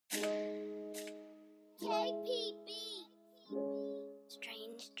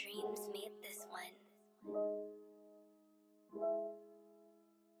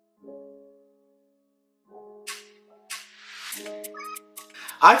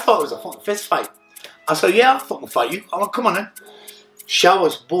I thought it was a fucking fist fight. I said, yeah, I'll fucking fight you. I'm like, come on then.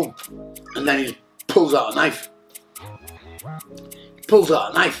 Showers, boom. And then he pulls out a knife. He pulls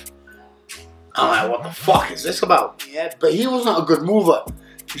out a knife. I'm like, what the fuck is this about? Yeah, but he was not a good mover.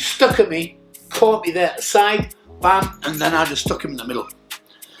 He stuck at me, caught me there at the side, bam, and then I just stuck him in the middle.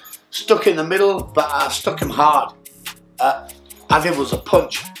 Stuck in the middle, but I stuck him hard. As if it was a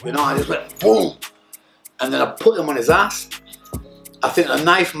punch, you know, I just went boom. And then I put him on his ass. I think the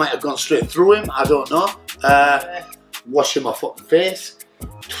knife might have gone straight through him, I don't know. Washing my fucking face.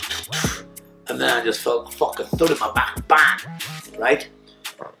 And then I just felt a fucking thud in my back, bang, right?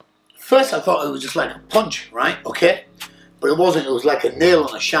 First I thought it was just like a punch, right, okay? But it wasn't, it was like a nail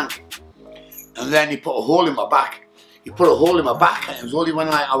on a shank. And then he put a hole in my back. He put a hole in my back, and it was only when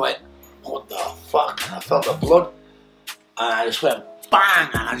I went, what the fuck? And I felt the blood. And I just went bang,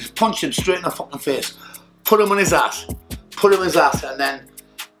 and I just punched him straight in the fucking face. Put him on his ass. Put him on his ass, and then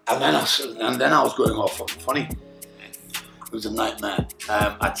I was going all fucking funny. It was a nightmare.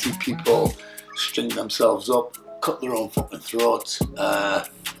 I'd see people string themselves up, cut their own fucking throats.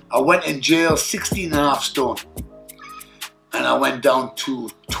 I went in jail 16.5 stone. And I went down to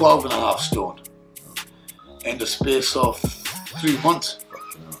 12.5 stone. In the space of 3 months.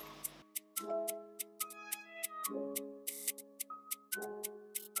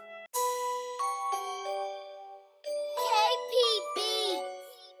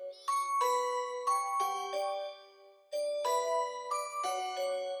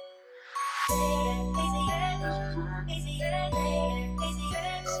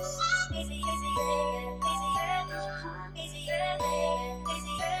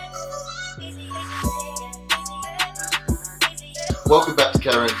 Welcome back to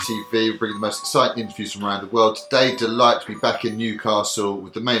Karen TV. We're bringing the most exciting interviews from around the world. Today, delight to be back in Newcastle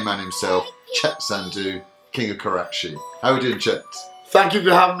with the main man himself, Chet Sandhu, King of Karachi. How are we doing, Chet? Thank you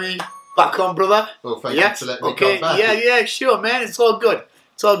for having me back on, brother. Well, thank you for letting me come back. Yeah, sure, man. It's all good.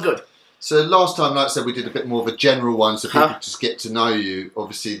 It's all good. So last time, like I said, we did a bit more of a general one so people just get to know you.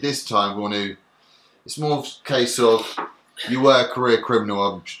 Obviously, this time we want to... It's more of a case of... You were a career criminal,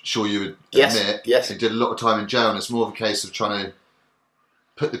 I'm sure you would admit. Yes. You did a lot of time in jail, and it's more of a case of trying to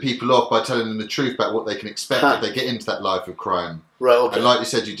put the people off by telling them the truth about what they can expect if they get into that life of crime. Right, okay. And like you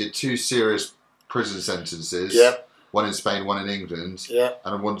said, you did 2 serious prison sentences. Yeah. One in Spain, one in England. Yeah.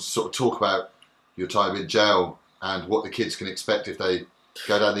 And I want to sort of talk about your time in jail and what the kids can expect if they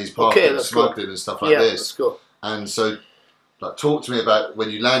go down these paths of smuggling and stuff like this. Let's go. And so, like, talk to me about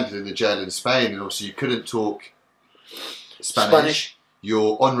when you landed in the jail in Spain, and obviously you couldn't talk Spanish.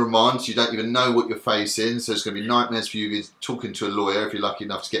 You're on remand, so you don't even know what you're facing, so it's going to be nightmares for you talking to a lawyer if you're lucky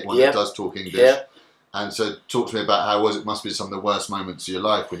enough to get one that does talk English. Yeah. And so talk to me about how it must be some of the worst moments of your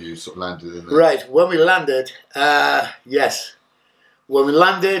life when you sort of landed in there. Right, when we landed, yes. When we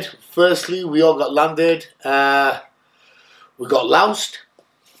landed, firstly, we all got landed. We got loused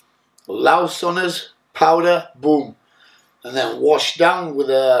on us, powder, boom. And then washed down with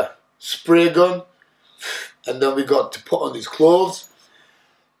a spray gun. And then we got to put on these clothes.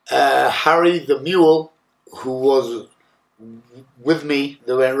 Harry, the mule, who was with me,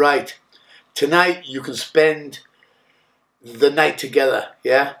 they went, right, tonight you can spend the night together,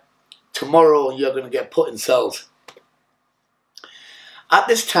 yeah? Tomorrow you're going to get put in cells. At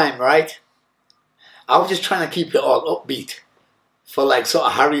this time, right, I was just trying to keep it all upbeat for, like, sort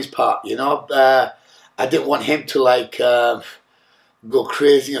of Harry's part, you know? I didn't want him to, like, go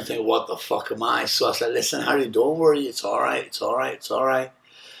crazy and think, what the fuck am I? So I said, listen, Harry, don't worry, it's all right, it's all right, it's all right.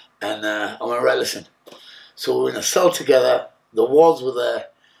 And I went, right, listen. So we were in a cell together, the walls were there,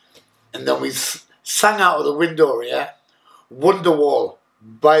 and then we sang out of the window, yeah? Wonderwall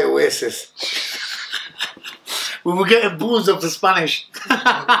by Oasis. We were getting booze of the Spanish.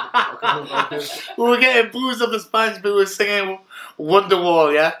 We were getting booze of the Spanish, but we were singing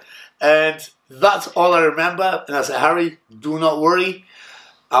Wonderwall, yeah? And that's all I remember. And I said, Harry, do not worry.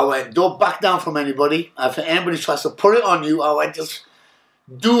 I went, don't back down from anybody. If anybody tries to put it on you, I went, just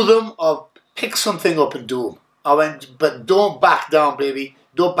do them or pick something up and do them. I went, but don't back down, baby.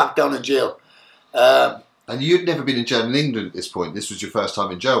 Don't back down in jail. And you'd never been in jail in England at this point. This was your first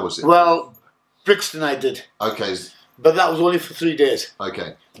time in jail, was it? Well, Brixton I did. Okay. But that was only for 3 days.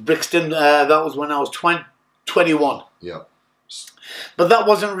 Okay. Brixton, that was when I was 21. Yeah. But that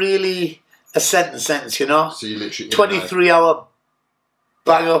wasn't really a sentence, you know? So you literally... 23-hour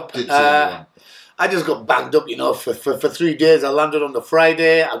bang up. Didn't see anyone. I just got banged up, you know, for 3 days. I landed on the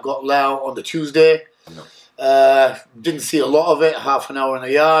Friday. I got out on the Tuesday. No. Didn't see a lot of it. Half an hour in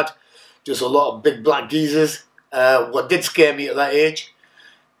the yard. Just a lot of big black geezers. What did scare me at that age.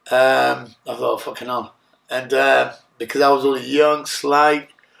 I thought, fucking hell. And because I was only young, slight,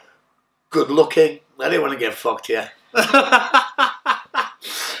 good looking. I didn't want to get fucked here.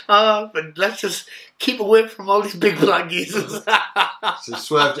 But let's just keep away from all these big black geezers. So you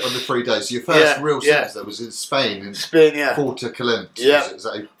swerved it on the 3 days. So your first real sentence that was in Spain. In Spain, yeah. Porto Calent. Yeah.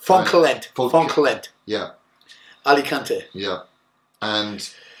 Fontcalent. Yeah. Alicante. Yeah. And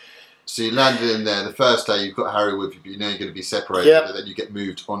so you landed in there. The first day you've got Harry with you, but you know you're going to be separated, and then you get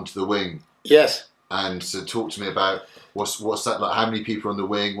moved onto the wing. Yes. And so talk to me about what's that like? How many people on the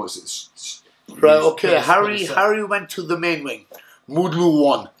wing? What's it? Right. Okay. Harry went to the main wing.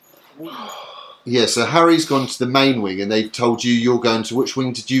 Moodloo 1. Yeah, so Harry's gone to the main wing, and they've told you you're going to... Which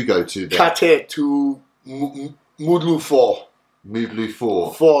wing did you go to then? Chet to Moodloo 4. Moodloo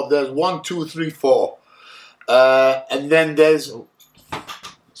 4. 4. There's 1, 2, 3, 4. And then there's...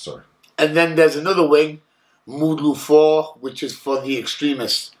 Sorry. And then there's another wing, Moodloo 4, which is for the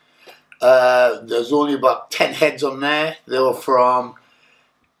extremists. There's only about 10 heads on there. They were from...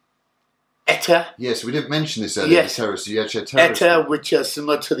 ETA. Yes, we didn't mention this earlier. Yes. Terrorists. You had terrorists. ETA, which are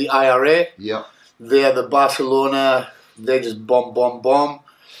similar to the IRA. Yeah. They're the Barcelona. They just bomb.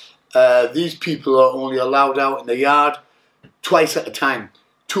 These people are only allowed out in the yard twice at a time,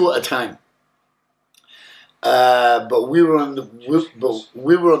 2 at a time. But we were on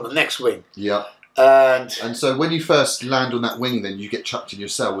the next wing. Yeah. And so when you first land on that wing, then you get chucked in your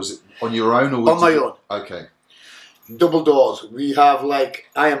cell. Was it on your own or on my own? Okay. Double doors. We have like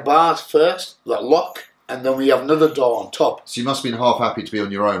iron bars first that lock, and then we have another door on top. So you must have been half happy to be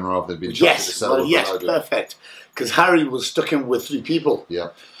on your own rather than being chucked in the cell. Yes, perfect. Because Harry was stuck in with 3 people.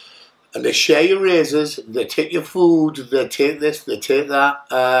 Yeah. And they share your razors, they take your food, they take this, they take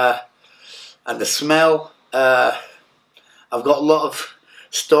that, and the smell. I've got a lot of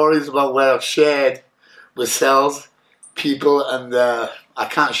stories about where I've shared with cells, people, and I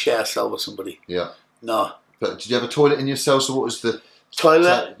can't share a cell with somebody. Yeah. No. But did you have a toilet in your cell? So what was the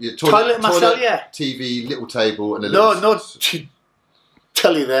toilet in my cell? Yeah. TV, little table, and a no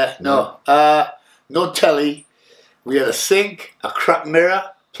telly there. No, no telly. We had a sink, a crap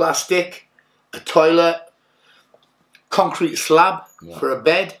mirror, plastic, a toilet, concrete slab for a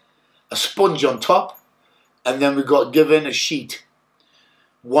bed, a sponge on top, and then we got given a sheet.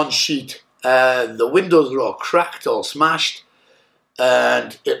 1 sheet. The windows were all cracked, all smashed,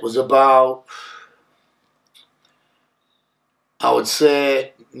 and it was about, I would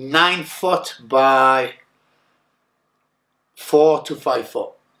say, 9 foot by 4 to 5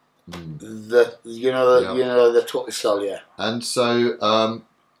 foot. The total cell, yeah. And so,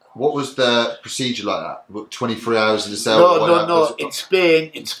 what was the procedure like that? 23 hours in the cell? No. In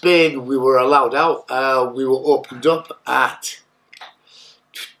Spain, we were allowed out. We were opened up at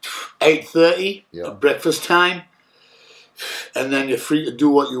 8:30 at breakfast time, and then you're free to do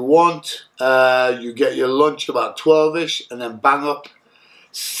what you want. You get your lunch about 12ish, and then bang up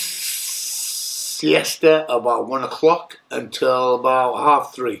siesta about 1 o'clock until about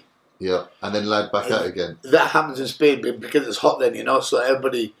 3:30. Yeah, and then laid back out again. That happens in Spain because it's hot then, so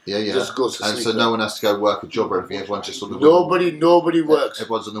everybody just goes to sleep. And so no one has to go work a job or anything. Everyone's just on the wing. Nobody works.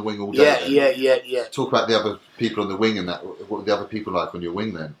 Everyone's on the wing all day. Yeah. Talk about the other people on the wing and that. What were the other people like on your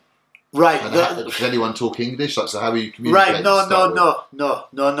wing then? Right. Did anyone talk English? Like, so how were you communicating? Right.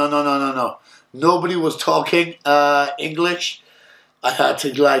 No. Nobody was talking English. I had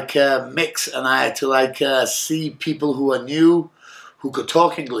to mix, and I had to see people who I knew who could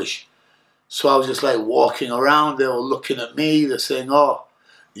talk English. So I was just walking around. They were looking at me. They're saying, "Oh,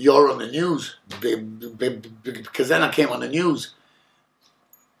 you're on the news," because then I came on the news.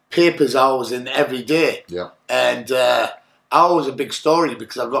 Papers I was in every day. Yeah. And I was a big story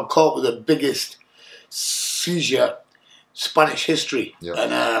because I got caught with the biggest seizure, Spanish history. Yeah.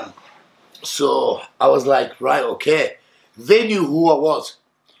 And so I was like, right, okay. They knew who I was.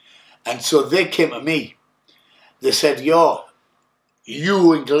 And so they came to me. They said, "Yo,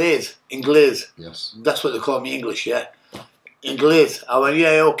 you Inglés. Yes. That's what they call me, English, yeah. Inglés. I went,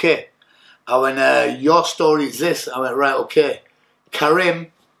 yeah, okay. I went, your story is this. I went, right, okay.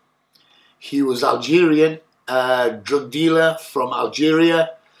 Karim, he was Algerian, drug dealer from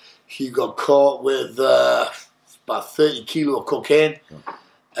Algeria. He got caught with about 30 kilo of cocaine,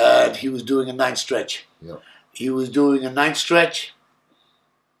 and he was doing a 9 stretch. Yeah. He was doing a 9 stretch,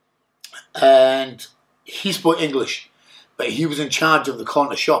 and he spoke English, but he was in charge of the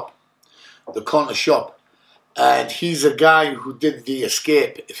corner shop. And he's a guy who did the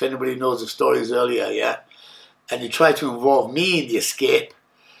escape, if anybody knows the stories earlier, yeah? And he tried to involve me in the escape.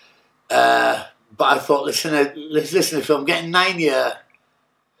 But I thought, listen, if I'm getting 9 here,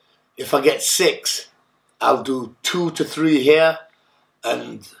 if I get 6, I'll do 2 to 3 here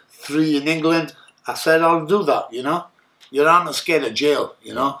and 3 in England. I said, I'll do that, Your aunt was scared of jail,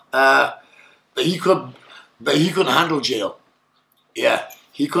 you know. But he couldn't handle jail. Yeah,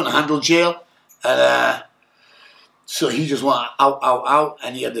 he couldn't handle jail, and so he just went out,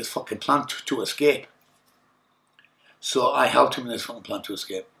 and he had this fucking plan to escape. So I helped him in this fucking plan to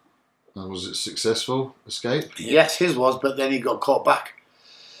escape. And was it successful escape? Yes, his was, but then he got caught back.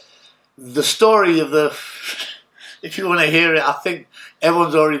 The story of the, if you want to hear it, I think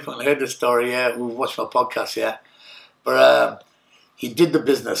everyone's already fucking heard the story, yeah, who've watched my podcast, yeah. But he did the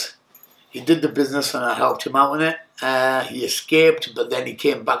business. He did the business and I helped him out in it. He escaped, but then he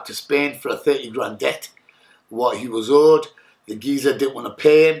came back to Spain for a 30 grand debt. What he was owed, the geezer didn't want to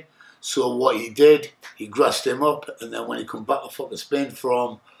pay him. So what he did, he grassed him up, and then when he come back to fucking Spain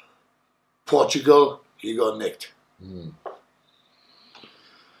from Portugal, he got nicked. Mm.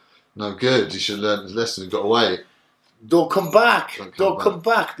 No good. You should learn his lesson and got away. Don't come back. Don't come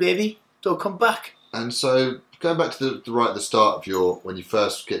back, baby. Don't come back. And so, going back to the right at the start of your, when you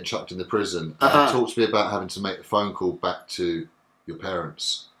first get chucked in the prison, talk to me about having to make the phone call back to your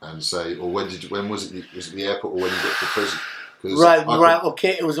parents and say, or when was it? Was it the airport or when you got to prison? Right.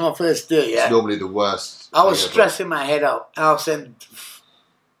 Okay, it was my first day. Yeah. It's normally the worst. I was stressing my head out. I said,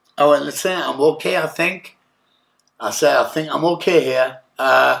 listen, I'm okay. I think. I said, I think I'm okay here.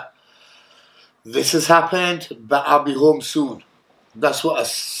 This has happened, but I'll be home soon. That's what I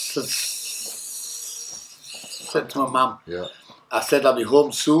said to my mum. Yeah. I said I'll be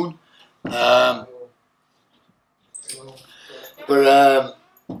home soon. But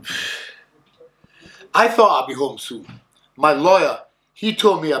I thought I'd be home soon. My lawyer, he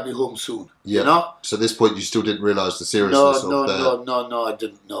told me I'd be home soon. Yeah. You know? So at this point, you still didn't realise the seriousness of the... No, I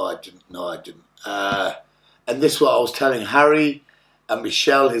didn't. And this is what I was telling Harry and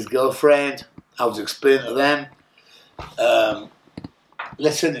Michelle, his girlfriend. I was explaining to them,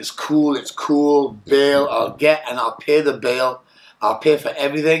 listen, it's cool, bail I'll get and I'll pay the bail. I'll pay for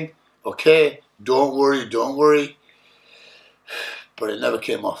everything, okay? Don't worry. But it never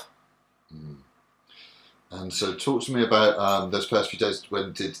came off. Mm. And so talk to me about those first few days.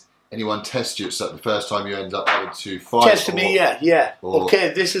 When did anyone test you? It's like the first time you ended up having to fight? Tested me, yeah. Okay,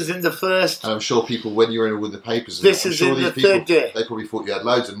 this is in the first... And I'm sure people, when you're in with the papers... This is in the third day. They probably thought you had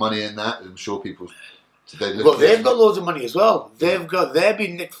loads of money in that. I'm sure people... Well, they've got loads of money as well. They've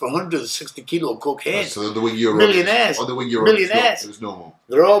been nicked for 160 kilo of cocaine. So the wing you were millionaires. On the wing you were millionaires. It was normal.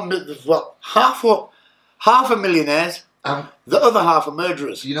 They're all, well, half are millionaires. The other half are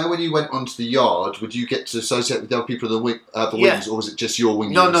murderers. You know, when you went onto the yard, would you get to associate with the other people of the wings, or was it just your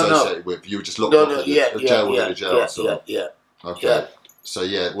wing you were associated with? You were just locked up in the jail. Yeah. Okay. Yeah. So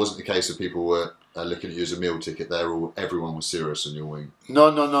yeah, it wasn't the case that people were looking at you as a meal ticket. Everyone was serious on your wing. No.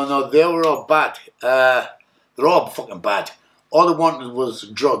 They were all bad. They're all fucking bad. All they wanted was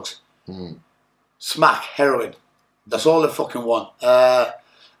drugs, smack, heroin. That's all they fucking want.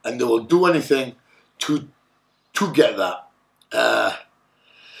 And they will do anything to get that.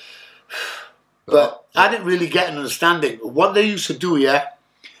 But I didn't really get an understanding. What they used to do,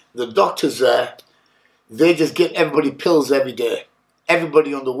 the doctors there, they just give everybody pills every day.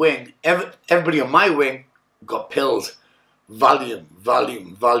 Everybody on the wing, everybody on my wing got pills.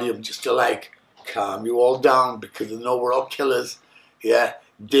 Valium, just to like calm you all down because they know we're all killers. Yeah,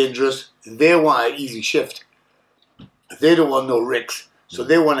 dangerous. They want an easy shift. They don't want no ricks. So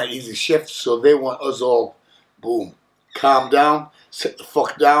they want an easy shift. So they want us all, boom, calm down, sit the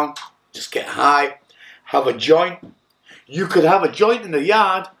fuck down, just get high, have a joint. You could have a joint in the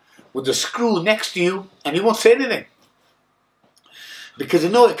yard with the screw next to you and he won't say anything. Because they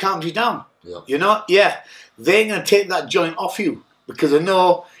know it calms you down. Yeah. You know? Yeah. They ain't going to take that joint off you because they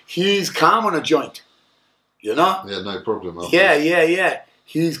know he's calm on a joint. You know? Yeah, no problem. Yeah.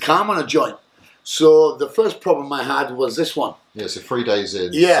 He's calm on a joint. So the first problem I had was this one. Yeah, so 3 days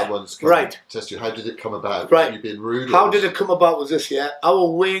in, someone's come to test you. How did it come about? Right. Was you being rude? How did it come about was this,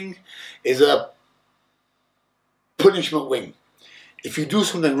 Our wing is a punishment wing. If you do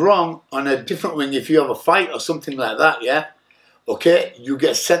something wrong on a different wing, if you have a fight or something like that, okay, you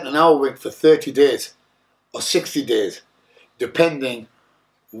get sent on our wing for 30 days or 60 days, depending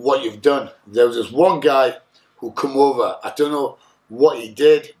what you've done. There was this one guy who come over. I don't know what he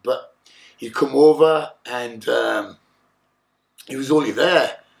did, but he come over and he was only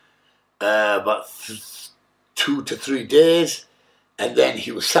there about 2 to 3 days, and then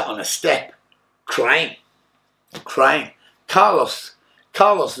he was sat on a step crying. Carlos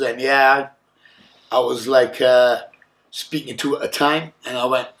then, I was like speaking to at a time, and I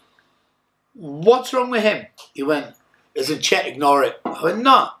went, what's wrong with him? He went, isn't Chet, ignore it. I went,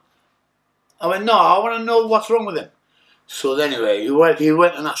 no, I want to know what's wrong with him. So anyway, he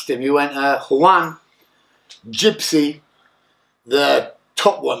went and asked him, he went, Juan, Gypsy, The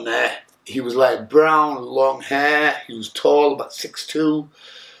top one there, he was like brown, long hair. He was tall, about 6'2".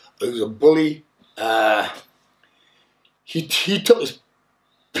 He was a bully. He took his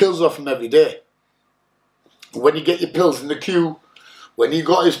pills off him every day. When you get your pills in the queue, when he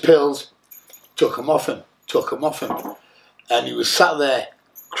got his pills, took them off him. And he was sat there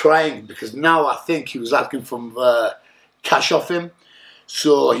crying because now I think he was asking for cash off him.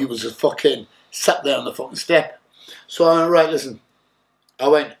 So he was just fucking sat there on the fucking step. So I went, right, listen. I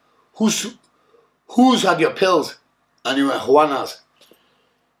went, who's had your pills? And he went, Juan has.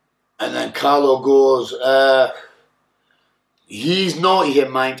 And then Carlo goes, he's naughty here,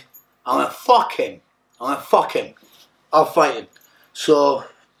 mind. I went, fuck him. I'll fight him. So,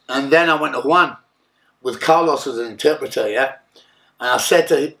 and then I went to Juan with Carlos as an interpreter, yeah? And I said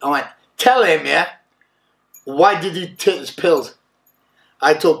to him, I went, tell him, yeah? Why did he take his pills?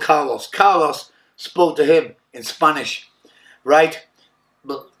 I told Carlos. Carlos spoke to him in Spanish, right?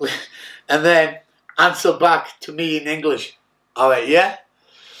 And then answered back to me in English. I went, yeah?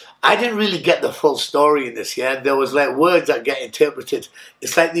 I didn't really get the full story in this, yeah? There was like words that get interpreted.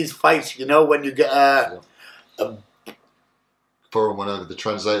 It's like these fights, you know, when you get a foreign one over the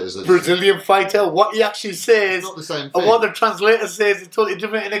translators. Brazilian fighter, what he actually says, it's not the same thing. And what the translator says is totally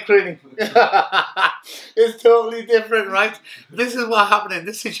different in Ukrainian. It's totally different, right? This is what happened in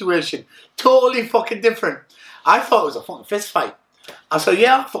this situation. Totally fucking different. I thought it was a fucking fist fight. I said,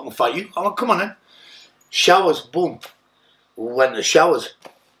 yeah, I'll fucking fight you. I'm like, come on then. Showers, boom. Went to showers.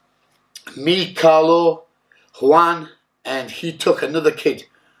 Me, Carlo, Juan, and he took another kid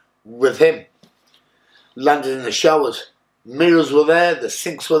with him. Landed in the showers. Mirrors were there, the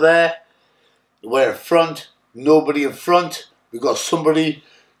sinks were there. We're in front, nobody in front. We got somebody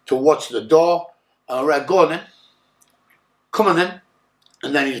to watch the door. And I'm like, go on then. Come on then.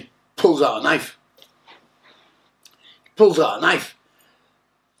 And then he pulls out a knife. I'm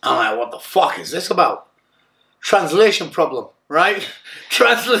like, what the fuck is this about? Translation problem, right?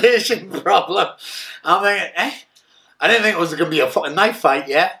 Translation problem. I'm thinking, eh? I didn't think it was going to be a fucking knife fight,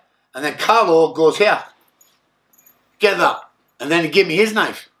 yeah? And then Carlo goes, here, get that. And then he gave me his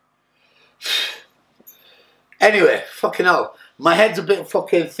knife. Anyway, fucking hell. My head's a bit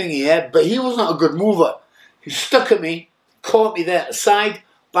fucking thingy, yeah? But he was not a good mover. He stuck at me, caught me there at the side,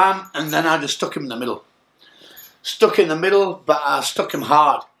 bam, and then I just stuck him in the middle. But I stuck him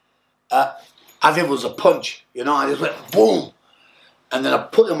hard. As if it was a punch, you know, I just went boom. And then I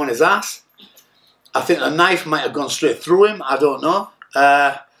put him on his ass. I think the knife might have gone straight through him, I don't know.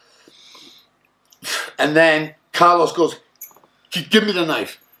 And then Carlos goes, give me the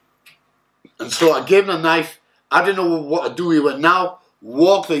knife. And so I gave him the knife. I didn't know what to do. He went, now,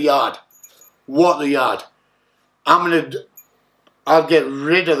 walk the yard. I'll get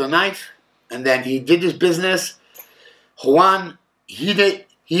rid of the knife. And then he did his business. Juan, he didn't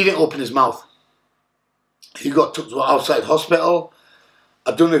open his mouth. He got took to outside hospital.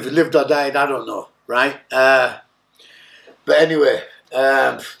 I don't know if he lived or died, I don't know, right? But anyway,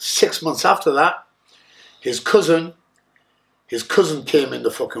 6 months after that, his cousin came in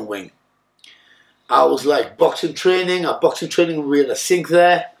the fucking wing. I was like boxing training, we had a sink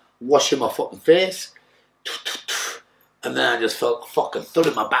there, washing my fucking face. And then I just felt a fucking thud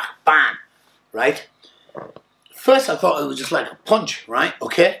in my back, bang, right? First I thought it was just like a punch, right,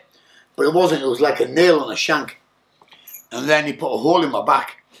 okay? But it wasn't, it was like a nail on a shank. And then he put a hole in my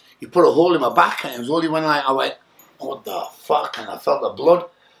back. And it was only when I went, what the fuck? And I felt the blood.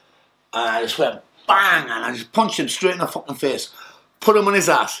 And I just went, bang, and I just punched him straight in the fucking face. Put him on his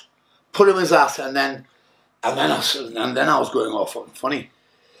ass. And then I was going all fucking funny.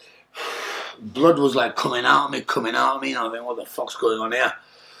 Blood was like coming out of me. And I think, what the fuck's going on here?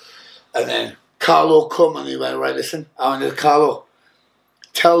 And then Carlo come and he went, right, listen. I went to Carlo,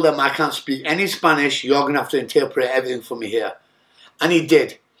 tell them I can't speak any Spanish. You're going to have to interpret everything for me here. And he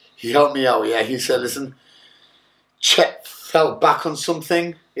did. He helped me out, yeah. He said, listen, Chet fell back on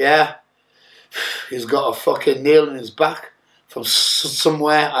something, yeah. He's got a fucking nail in his back from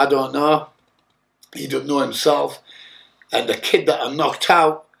somewhere, I don't know. He doesn't know himself. And the kid that I knocked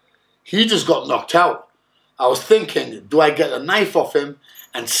out, he just got knocked out. I was thinking, do I get a knife off him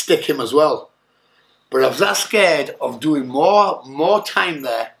and stick him as well? But I was that scared of doing more time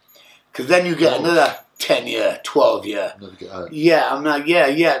there, because then you get another 10 year, 12 year. Yeah, I'm like,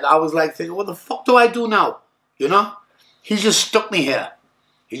 yeah. I was like thinking, what the fuck do I do now? You know? He just stuck me here.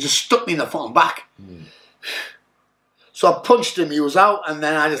 He just stuck me in the fucking back. So I punched him, he was out, and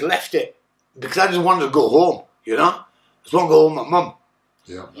then I just left it. Because I just wanted to go home, you know? I just want to go home with my mum.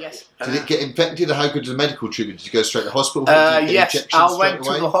 Yeah. Yes. Did it get infected, or how good was the medical treatment? Did you go straight to hospital? Yes, I went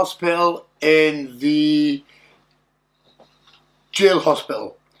to the hospital in the jail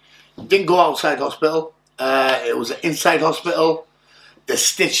hospital. Didn't go outside hospital. It was an inside hospital. They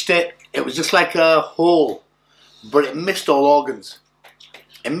stitched it. It was just like a hole, but it missed all organs.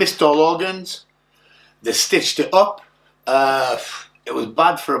 It missed all organs. They stitched it up. It was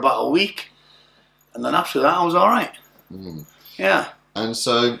bad for about a week, and then after that, I was all right. Mm. Yeah. And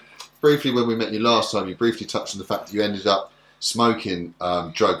so, briefly, when we met you last time, you briefly touched on the fact that you ended up smoking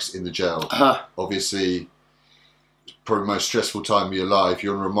drugs in the jail. Obviously, probably the most stressful time of your life.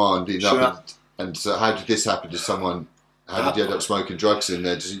 You're on remand, and so how did this happen to someone? How did you end up smoking drugs in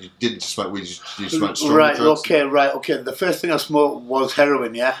there? You didn't just smoke weed, you smoked stronger drugs? Okay. The first thing I smoked was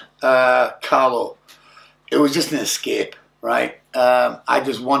heroin, Carlo. It was just an escape, right? I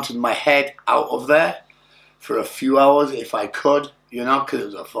just wanted my head out of there for a few hours if I could, because it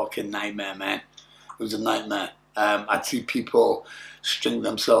was a fucking nightmare, man. It was a nightmare. I'd see people string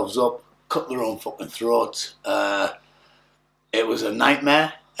themselves up, cut their own fucking throats. It was a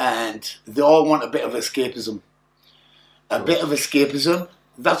nightmare, and they all want a bit of escapism. A bit of escapism.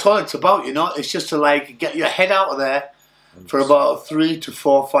 That's all it's about, It's just to get your head out of there for about 3 to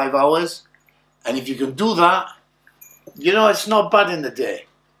 4, 5 hours. And if you can do that, it's not bad in the day.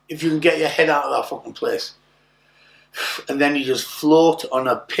 If you can get your head out of that fucking place. And then you just float on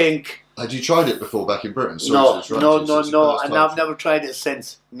a pink... Had you tried it before back in Britain? No. And I've never tried it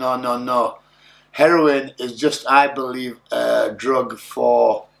since. No. Heroin is just, I believe, a drug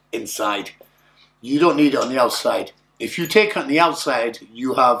for inside. You don't need it on the outside. If you take it on the outside,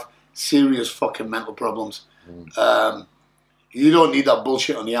 you have serious fucking mental problems. You don't need that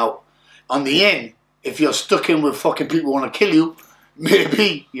bullshit on the out. On the in, if you're stuck in with fucking people who want to kill you,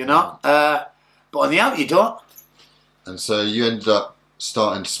 maybe, but on the out, you don't. And so you ended up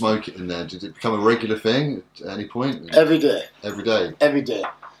starting to smoke it in there. Did it become a regular thing at any point? Every day. Every day? Every day.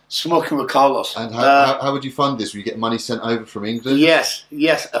 Smoking with Carlos. And how would you fund this? Would you get money sent over from England? Yes,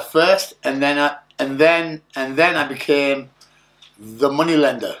 at first, and then I became the money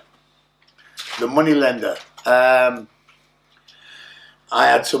lender. I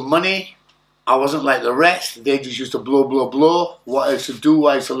had some money. I wasn't like the rest. They just used to blow. What I used to do,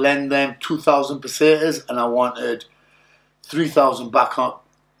 I used to lend them 2,000 pesetas, and I wanted 3,000 back on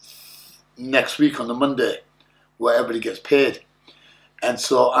next week on the Monday, where everybody gets paid. And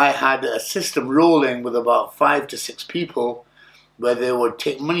so I had a system rolling with about 5 to 6 people, where they would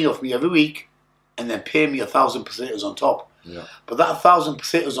take money off me every week, and then pay me 1,000 pesetas on top. Yeah. But that 1,000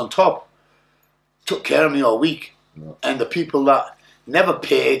 pesetas on top took care of me all week. Yeah. And the people that never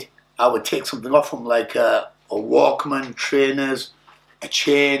paid, I would take something off them, like a Walkman, trainers, a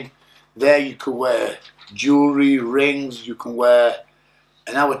chain. There you could wear jewelry, rings, you can wear,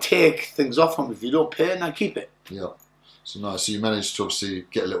 and I would take things off them. If you don't pay, and I keep it. Yeah. So nice. So you managed to obviously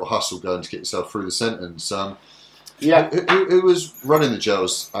get a little hustle going to get yourself through the sentence. Yeah. Who was running the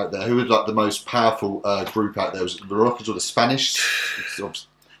jails out there? Who was like the most powerful group out there? Was it the Moroccans or the Spanish?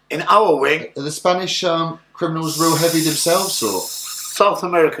 In our wing, are the Spanish criminals real heavy themselves, or South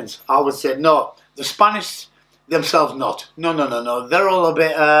Americans? I would say no. The Spanish themselves, not. No. They're all a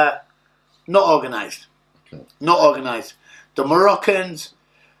bit not organised. Okay. Not organised. The Moroccans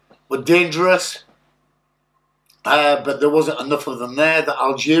were dangerous. But there wasn't enough of them there. The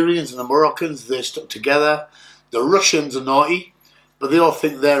Algerians and the Moroccans, they stuck together. The Russians are naughty, but they all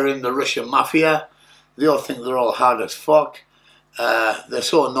think they're in the Russian mafia. They all think they're all hard as fuck. They're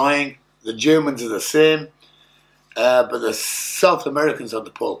so annoying. The Germans are the same. But the South Americans had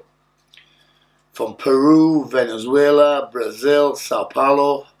the pull. From Peru, Venezuela, Brazil, Sao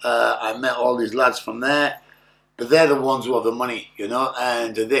Paulo. I met all these lads from there. But they're the ones who have the money,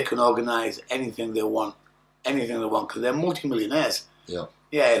 and they can organise anything they want. Because they're multimillionaires. Yeah.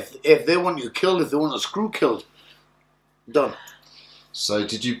 Yeah, if they want you killed, if they want a screw killed, done. So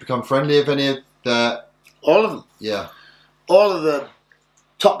did you become friendly of any of the... All of them. Yeah. All of the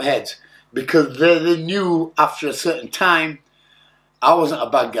top heads. Because they knew after a certain time, I wasn't a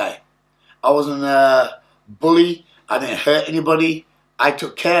bad guy. I wasn't a bully. I didn't hurt anybody. I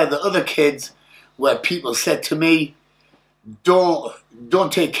took care of the other kids where people said to me, don't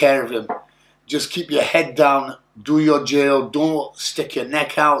take care of him. Just keep your head down, do your jail, don't stick your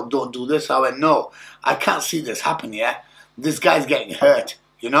neck out, don't do this. I went, no, I can't see this happen, This guy's getting hurt,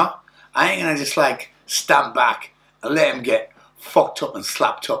 I ain't gonna just stand back and let him get fucked up and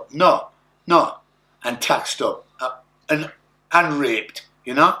slapped up. No, and taxed up and raped,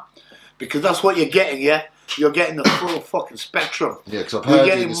 because that's what you're getting, You're getting the full fucking spectrum. Yeah, because I've heard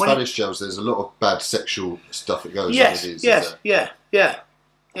in the Spanish jails there's a lot of bad sexual stuff that goes on with these. Yeah.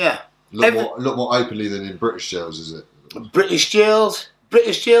 A lot more openly than in British jails, is it? British jails,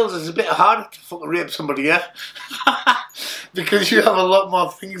 British jails is a bit harder to fucking rape somebody, yeah? Because you have a lot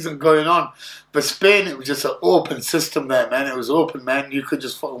more things going on. But Spain, it was just an open system there, man. It was open, man. You could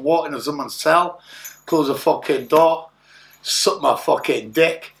just fucking walk into someone's cell, close the fucking door, suck my fucking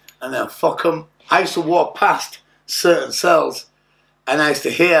dick, and then fuck them. I used to walk past certain cells, and I used to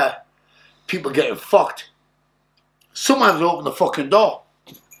hear people getting fucked. Sometimes they open the fucking door.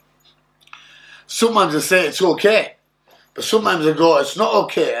 Sometimes they say it's okay. But sometimes I go, it's not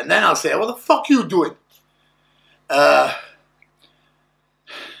okay. And then I'll say, what the fuck you doing?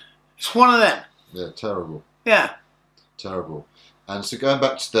 It's one of them. Yeah, terrible. Yeah. Terrible. And so going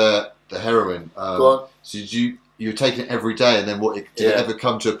back to the heroin, Go on. So you were taking it every day, and then did it ever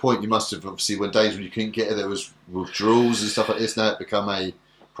come to a point, you must have obviously, when days when you couldn't get it, there was withdrawals and stuff like this, now it become a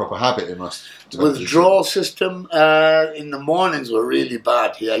proper habit, it must. Withdrawal system in the mornings were really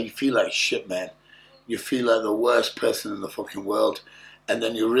bad. Yeah, you feel like shit, man. You feel like the worst person in the fucking world. And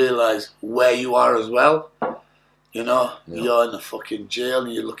then you realise where you are as well. You know, you're in the fucking jail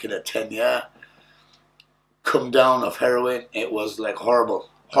and you're looking at 10 years. Come down off heroin, it was like horrible.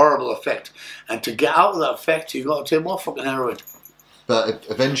 Horrible effect. And to get out of that effect, you got to take more fucking heroin. But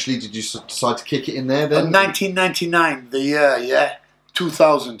eventually, did you decide to kick it in there then? 1999, the year, yeah.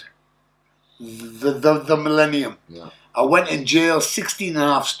 2000. The millennium. Yeah. I went in jail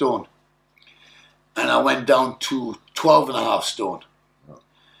 16.5 stone. And I went down to 12.5 stone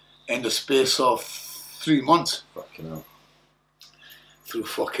in the space of 3 months. Fucking hell. Through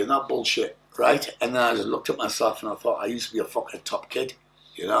fucking that bullshit, right? And then I just looked at myself and I thought, I used to be a fucking top kid,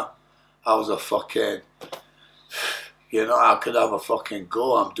 you know? I was a fucking, you know, I could have a fucking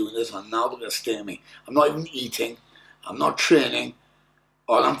go, I'm doing this, and now they're going to stay at me. I'm not even eating, I'm not training,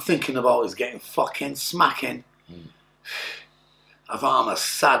 all I'm thinking about is getting fucking smacking. I thought, I'm a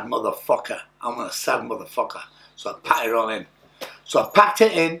sad motherfucker. I'm a sad motherfucker. So I packed it all in. So I packed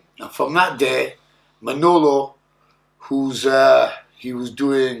it in, and from that day, Manolo, who's, he was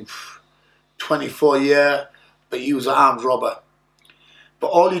doing 24 years, but he was an armed robber. But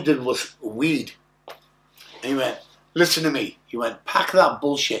all he did was weed. And he went, listen to me. He went, pack that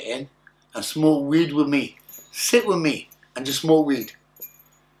bullshit in and smoke weed with me. Sit with me and just smoke weed.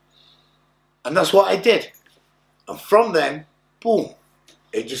 And that's what I did. And from then, boom,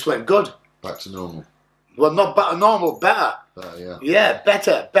 it just went good. Back to normal. Well, not back to normal, better. Better, yeah. Yeah,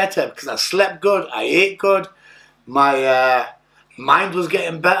 better, because I slept good, I ate good, my mind was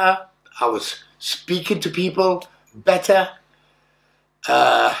getting better, I was speaking to people better,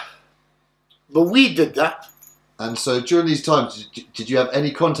 but we did that. And so during these times, did you have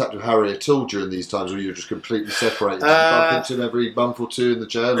any contact with Harry at all during these times, or you were just completely separated? Did you bump into him every month or two in the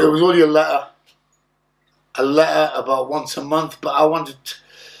jail? It was only a letter about once a month, but I wanted to,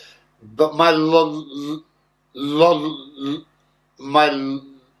 but my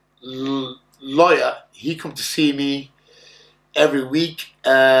lawyer, he come to see me every week.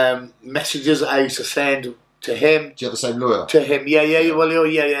 Messages I used to send to him. Do you have the same lawyer? To him, yeah. Well,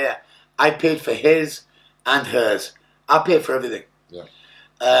 yeah. I paid for his and hers. I paid for everything. Yeah.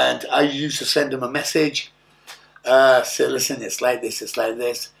 And I used to send him a message. Say, listen, it's like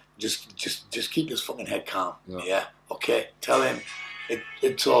this. Just keep his fucking head calm. Yeah. Okay. Tell him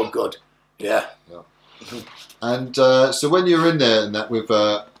it's all good. Yeah. And so when you were in there and that with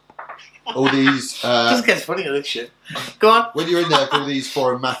all these... just gets funny with this shit. Go on. When you were in there with all these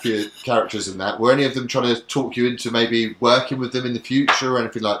foreign mafia characters and that, were any of them trying to talk you into maybe working with them in the future or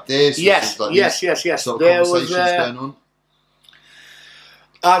anything like this? Yes. Sort of There conversations was going on?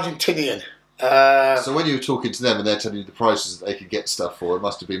 Argentinian. So when you were talking to them and they're telling you the prices that they could get stuff for, it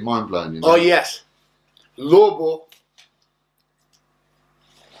must have been mind-blowing, you know? Oh, yes. Lobo.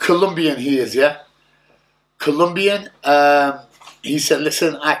 Colombian he is, yeah? Colombian. He said,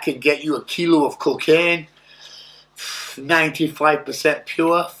 listen, I can get you a kilo of cocaine, 95%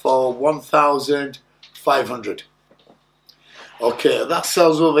 pure, for 1,500. Okay, that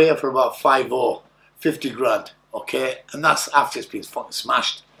sells over here for about 50 grand. Okay, and that's after it's been fucking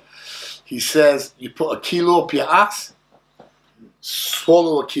smashed. He says, you put a kilo up your ass,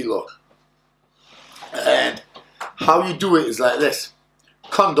 swallow a kilo. And how you do it is like this.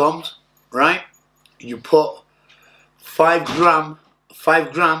 Condoms, right? You put 5 gram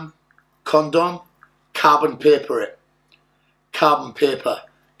condom, carbon paper it. Carbon paper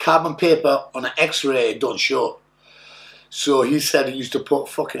on an x-ray, it don't show. So he said he used to put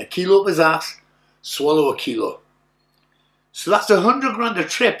fucking a kilo up his ass, swallow a kilo. So that's 100 grand a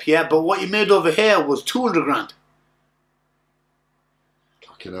trip, yeah, but what he made over here was 200 grand.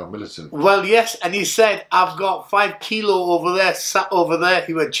 Fucking hell, militant. Well, yes, and he said, I've got 5 kilo over there, sat over there.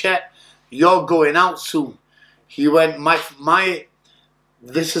 He went, Chet, you're going out soon. He went, my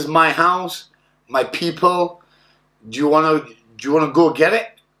this is my house, my people. Do you wanna go get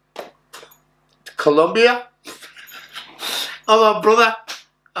it? Colombia? Oh, brother.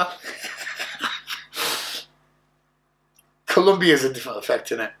 Colombia is a different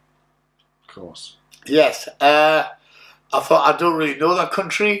effect, isn't it? Of course. Yes. I thought I don't really know that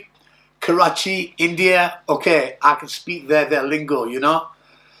country. Karachi, India. Okay, I can speak their lingo, you know.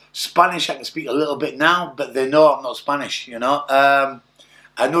 Spanish I can speak a little bit now, but they know I'm not Spanish, you know.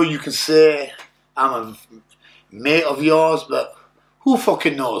 I know you can say I'm a mate of yours, but who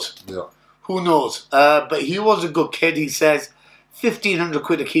fucking knows? Yeah. Who knows? But he was a good kid. He says 1,500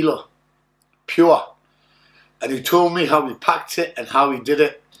 quid a kilo, pure. And he told me how he packed it and how he did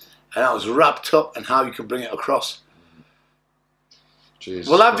it, and how it was wrapped up and how you can bring it across. Jesus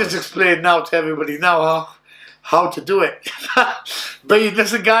well, I've Christ. just explained now to everybody now how to do it. But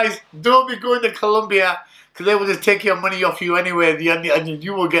listen, guys, don't be going to Colombia because they will just take your money off you anyway, and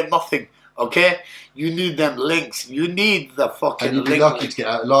you will get nothing. Okay, you need them links. You need the fucking. And you'd be lucky to get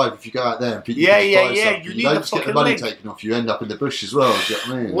out alive if you go out there and people Yeah. You You don't need just the get the fucking money link. taken off you, end up in the bush as well. Do you know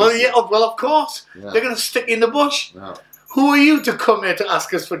what I mean? Well, yeah. Well, of course, Yeah. they're gonna stick you in the bush. Yeah. Who are you to come here to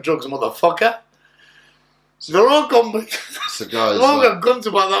ask us for drugs, motherfucker? They're all gone. So guys, They're all got guns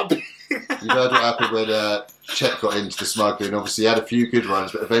about that. you've heard what happened when Chet got into the smuggling. Obviously, he had a few good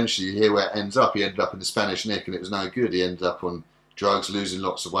runs, but eventually you hear where it ends up. He ended up in the Spanish Nick, and it was no good. He ended up on drugs, losing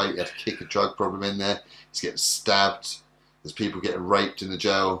lots of weight. He had to kick a drug problem in there. He's getting stabbed. There's people getting raped in the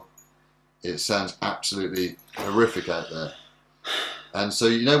jail. It sounds absolutely horrific out there. And so,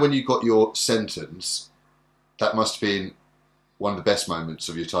 you know, when you got your sentence, that must have been one of the best moments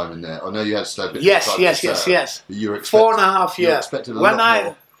of your time in there. I know you had to stay a bit. Yes. But you were expecting 4.5 you were years. expecting a When lot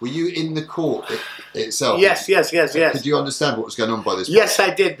more. Were you in the court itself? Yes. Could you understand what was going on by this point? Yes,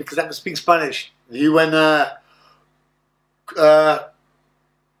 I did, because I can speak Spanish. You went,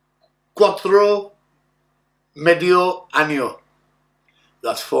 cuatro medio año.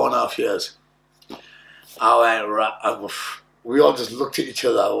 That's 4.5 years. I went, we all just looked at each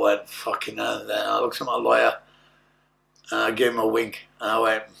other. I went, fucking hell. And then I looked at my lawyer and I gave him a wink. And I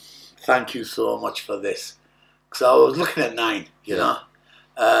went, thank you so much for this. Because I was looking at 9, you know.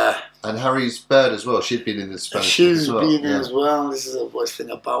 And Harry's bird as well. She'd been in the Spanish. She's as well. been in as well. This is the worst thing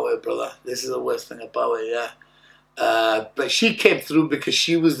about it, brother. This is the worst thing about it, yeah. But she came through because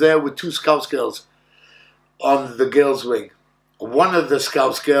she was there with 2 Scouts girls on the girls' wing. One of the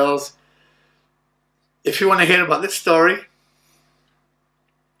Scouts girls, if you want to hear about this story,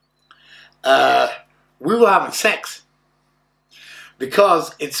 we were having sex.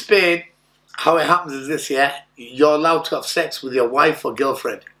 Because in Spain, how it happens is this, yeah? You're allowed to have sex with your wife or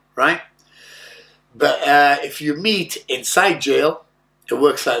girlfriend, right? But if you meet inside jail, it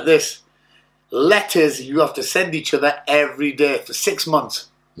works like this. Letters you have to send each other every day for 6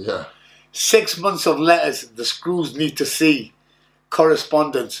 months. Yeah. 6 months of letters the screws need to see.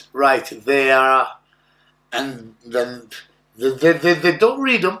 Correspondence, right, they are, and then they don't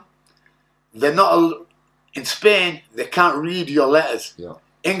read them. They're not, in Spain, they can't read your letters. Yeah.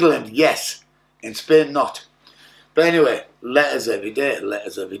 England, yes. In Spain, not. But anyway, letters every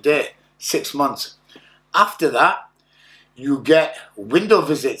day, 6 months. After that, you get window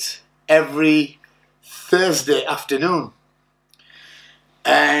visits every Thursday afternoon.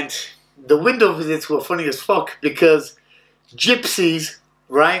 And the window visits were funny as fuck because gypsies,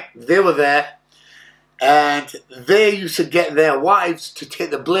 right, they were there and they used to get their wives to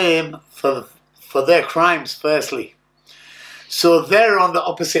take the blame for their crimes firstly. So they're on the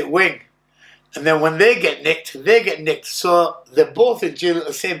opposite wing. And then when they get nicked. So they're both in jail at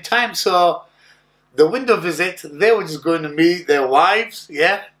the same time. So the window visit, they were just going to meet their wives,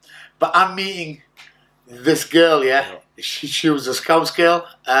 yeah? But I'm meeting this girl, yeah? She was a Scouts girl.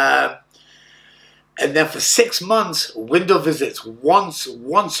 And then for 6 months, window visits once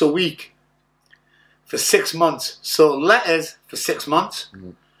a week. For 6 months. So letters for 6 months.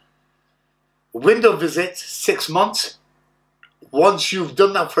 Mm. Window visits, 6 months. Once you've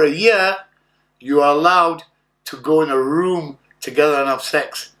done that for a year, you are allowed to go in a room together and have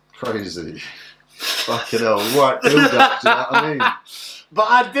sex. Crazy. Fucking hell. What build up, do you know what I mean? But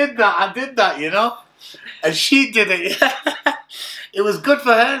I did that, you know? And she did it. It was good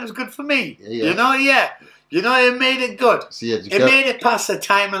for her, it was good for me. Yeah. You know, yeah. You know, it made it good. So it made it pass the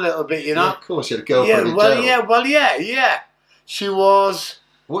time a little bit, you know? Yeah, of course, you had a girlfriend in jail. Yeah. She was...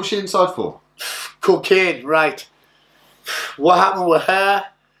 What was she inside for? Cocaine, right. What happened with her?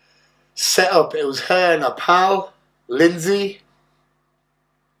 Set up, it was her and a pal, Lindsay.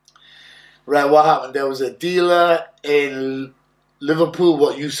 Right, what happened? There was a dealer in Liverpool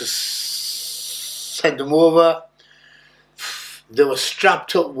what used to send them over. they were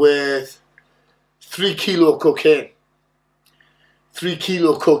strapped up with 3 kilo cocaine. 3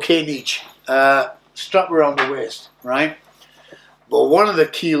 kilo cocaine each, strapped around the waist, right? But one of the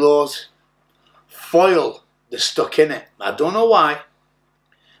kilos, foil, they stuck in it. I don't know why,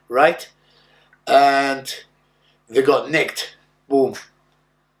 right? And they got nicked. Boom.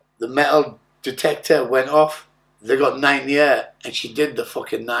 The metal detector went off. They got 9 years, and she did the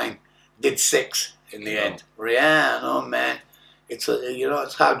fucking 9. Did 6 in the end. Yeah, no man. It's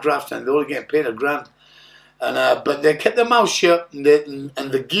it's hard graft, and they're only getting paid $1,000. And but they kept their mouth shut, and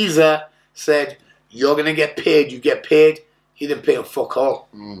the geezer said, "You're gonna get paid. You get paid." He didn't pay him fuck all.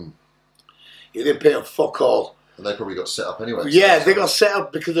 He didn't pay him fuck all. And they probably got set up anyway. Yeah, they got set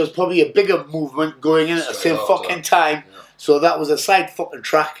up because there was probably a bigger movement going in at the same fucking time. Yeah. So that was a side fucking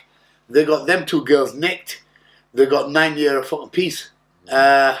track. They got them 2 girls nicked. They got 9 years of fucking peace.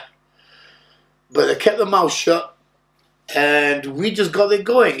 But they kept their mouth shut. And we just got it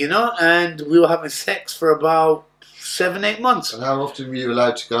going, you know, and we were having sex for about 7-8 months. And how often were you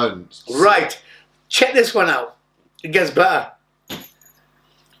allowed to go? Right. Check this one out. It gets better.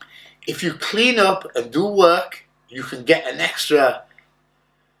 If you clean up and do work, you can get an extra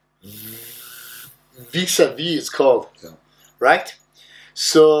vis-a-vis, it's called. Yeah. Right?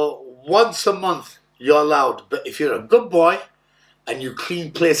 So once a month, you're allowed. But if you're a good boy and you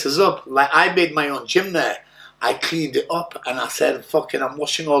clean places up, like I made my own gym there, I cleaned it up and I said, fucking, I'm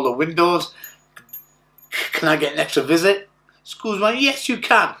washing all the windows. Can I get an extra visit? School's like, yes, you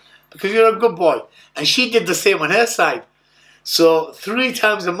can, because you're a good boy. And she did the same on her side. So 3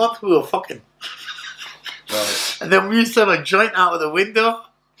 times a month we were fucking. Right. And then we used to have a joint out of the window.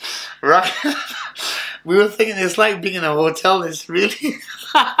 Right? We were thinking it's like being in a hotel. It's really.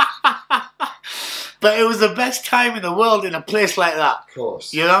 But it was the best time in the world in a place like that. Of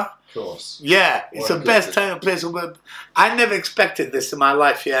course. You know? Of course. Yeah, it's the best time in a place. I never expected this in my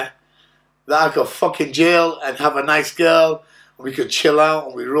life, yeah. That I could fucking jail and have a nice girl, and we could chill out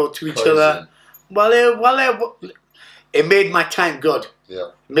and we wrote to each other. Well, it made my time good. Yeah.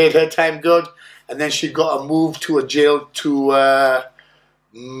 It made her time good. And then she got a move to a jail to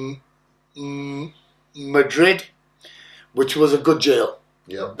Madrid, which was a good jail.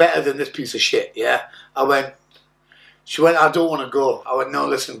 Yeah. Better than this piece of shit, yeah. She went, I don't want to go. I went, no,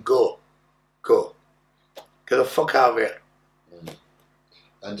 listen, go. Go. Get the fuck out of here.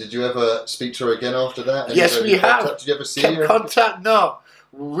 And did you ever speak to her again after that? Yes, we have. Did you ever see her? Contact? No.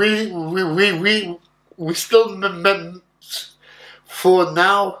 We still for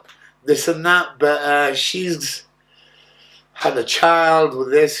now, this and that, but she's had a child with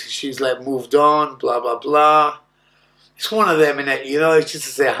this. She's like moved on, blah, blah, blah. It's one of them, innit? You know, it's just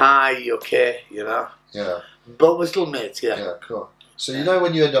to say hi, you okay, you know? Yeah. But we're still mates, yeah. Yeah, cool. So you know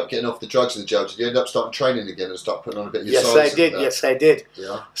when you end up getting off the drugs in the jail, did you end up starting training again and start putting on a bit of your size? Yes, I did. Yes, I did.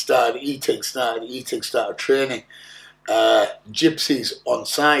 Yeah. Started eating, started training. Gypsies on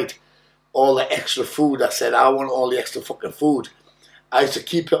side. All the extra food. I said, I want all the extra fucking food. I used to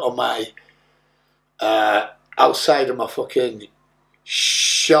keep it on my outside of my fucking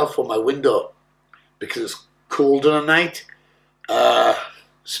shelf on my window because it's cold in the night.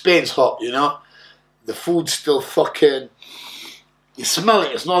 Spain's hot, you know. The food's still fucking. You smell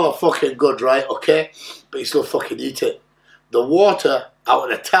it. It's not all fucking good, right? Okay, but you still fucking eat it. The water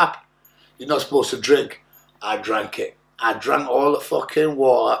out of the tap, you're not supposed to drink. I drank it. I drank all the fucking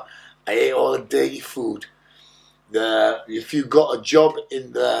water. I ate all the dirty food. If you got a job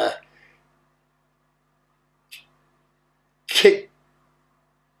in the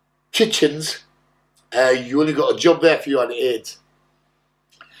kitchens, you only got a job there if you had AIDS.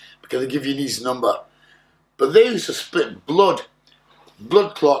 Because they give you his number. But they used to spit blood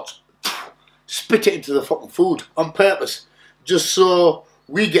clots, spit it into the fucking food on purpose. Just so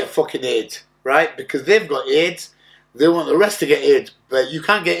we get fucking AIDS, right? Because they've got AIDS. They want the rest to get AIDS, but you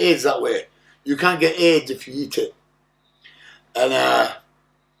can't get AIDS that way. You can't get AIDS if you eat it. And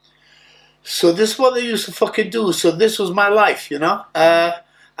so this is what they used to fucking do. So this was my life, you know.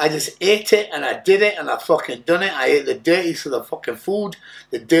 I just ate it and I did it and I fucking done it. I ate the dirtiest of the fucking food,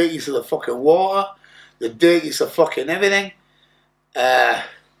 the dirtiest of the fucking water, the dirtiest of fucking everything.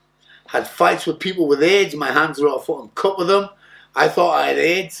 Had fights with people with AIDS. My hands were all fucking cut with them. I thought I had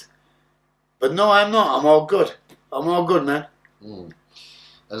AIDS, but no, I'm not. I'm all good. I'm all good, man. Mm.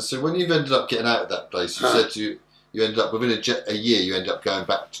 And so when you've ended up getting out of that place, you said you ended up, within a year, you ended up going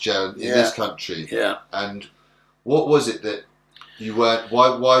back to jail in this country. Yeah. And what was it that you weren't,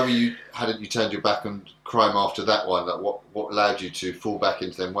 why hadn't you turned your back on crime after that one? Like what allowed you to fall back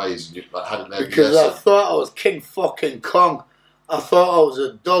into them ways? And you, like, hadn't learned because I thought I was King fucking Kong. I thought I was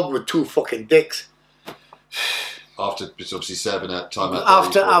a dog with 2 fucking dicks. After obviously serving out time out.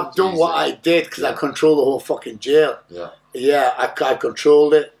 After I've done what I did, because I control the whole fucking jail. Yeah. Yeah, I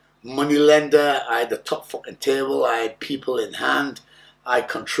controlled it. Money lender, I had the top fucking table, I had people in hand, I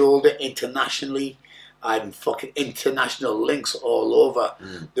controlled it internationally. I had fucking international links all over.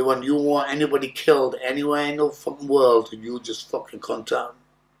 The when you want anybody killed anywhere in the fucking world, you just fucking contact.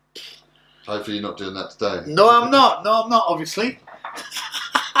 Hopefully you're not doing that today. No, I'm not. No, I'm not, obviously.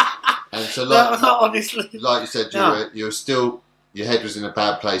 And so, No, I'm not, obviously. like you said, you're still, your head was in a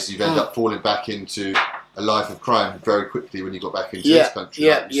bad place. You've ended up falling back into a life of crime very quickly when you got back into this country.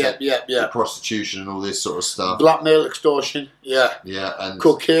 Yeah. The prostitution and all this sort of stuff. Blackmail, extortion, yeah. And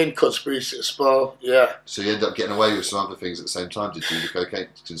cocaine, conspiracy to spell, yeah. So you end up getting away with some other things at the same time, did you? The cocaine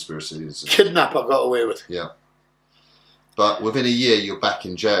conspiracy. Kidnap I got away with. Yeah. But within a year, you're back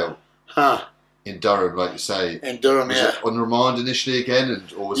in jail. In Durham, like you say. In Durham, was it on remand initially again?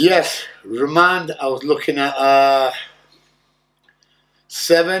 Or was yes, remand. I was looking at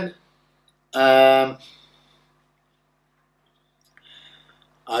 7. I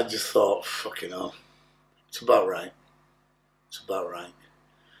just thought, fucking hell, it's about right. It's about right.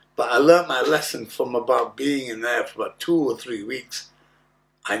 But I learned my lesson from about being in there for about 2 or 3 weeks.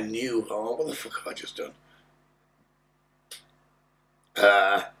 I knew, what the fuck have I just done?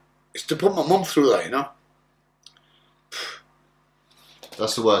 It's to put my mum through that, you know?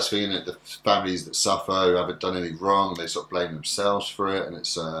 That's the worst thing, isn't it? The families that suffer, who haven't done anything wrong, they sort of blame themselves for it, and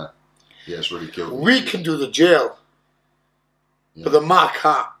it's, it's really guilty. We can do the jail, but the mark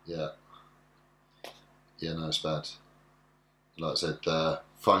can't. Yeah. Yeah, no, it's bad. Like I said,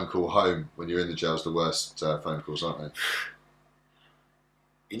 phone call home when you're in the jail is the worst phone calls, aren't they?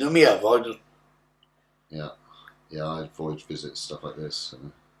 You know me, I avoid them. Yeah. Yeah, I avoid visits, stuff like this.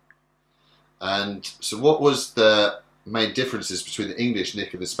 And so what was the main differences between the English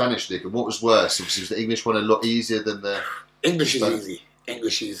Nick and the Spanish Nick, and what was worse? Obviously, was the English one a lot easier than the... English is easy.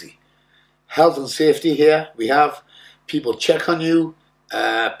 English easy. Health and safety here, we have people check on you,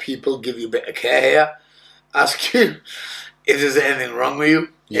 people give you a bit of care here, ask you if there's anything wrong with you.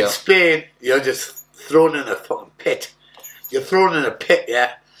 In Spain, you're just thrown in a fucking pit. You're thrown in a pit,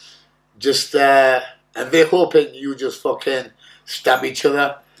 yeah? Just, and they're hoping you just fucking stab each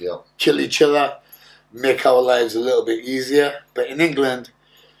other, kill each other, make our lives a little bit easier. But in England,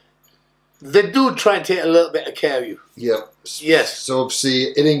 they do try and take a little bit of care of you. Yeah. Yes. So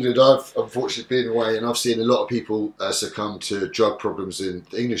obviously in England, I've unfortunately been away, and I've seen a lot of people succumb to drug problems in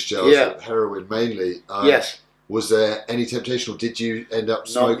the English jails, heroin mainly. Yes. Was there any temptation, or did you end up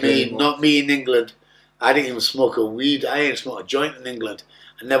smoking? Not me in England. I didn't even smoke a weed. I didn't smoke a joint in England.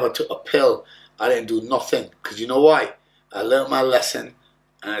 I never took a pill. I didn't do nothing. Because you know why? I learned my lesson,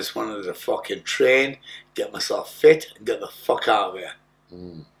 and I just wanted to fucking train, get myself fit, and get the fuck out of here.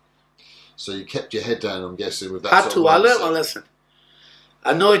 So you kept your head down, I'm guessing, with that. Had to. I learned my lesson.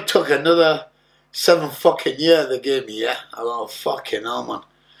 I know it took another 7 fucking years they gave me, yeah? I went, fucking hell, man.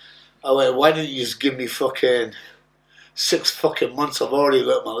 I went, why didn't you just give me fucking 6 fucking months? I've already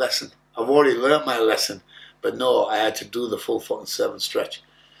learnt my lesson. I've already learnt my lesson. But no, I had to do the full fucking 7 stretch.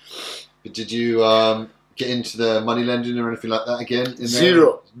 But did you get into the money lending or anything like that again? In there?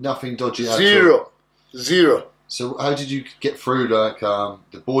 Zero. Nothing dodgy at all? Zero. So how did you get through like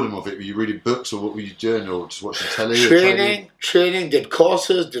the boredom of it? Were you reading books, or what were you doing, or just watching telly? Training, did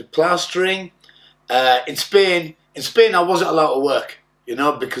courses, did plastering. In Spain I wasn't allowed to work, you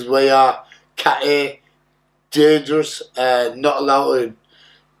know, because we are Cat A, dangerous, not allowed to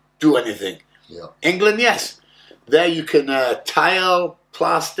do anything. Yeah. England, yes. There you can tile,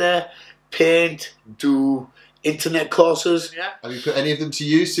 plaster, paint, do internet courses. Yeah. Have you put any of them to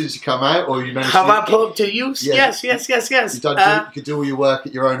use since you come out, or you managed? Have I put them to use? Yeah. Yes. You've done. You can do all your work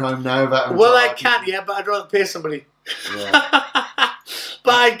at your own home now. Well, I can, yeah, but I'd rather pay somebody. Yeah. But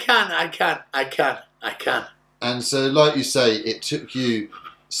I can. And so, like you say, it took you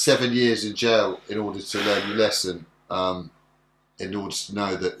 7 years in jail in order to learn your lesson. In order to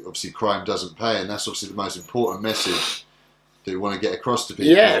know that obviously crime doesn't pay, and that's obviously the most important message that we want to get across to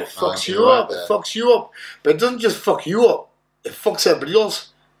people. Yeah, it fucks you up. It fucks you up. But it doesn't just fuck you up. It fucks everybody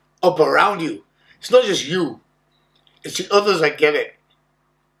else up around you. It's not just you. It's the others that get it.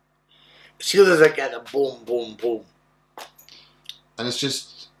 It's the others that get it. Boom, boom, boom. And it's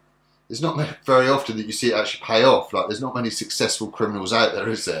just, it's not very often that you see it actually pay off. Like, there's not many successful criminals out there,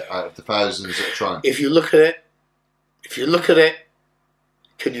 is there? Out of the thousands that are trying. If you look at it,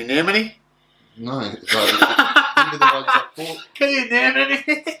 can you name any? No. Can you name any?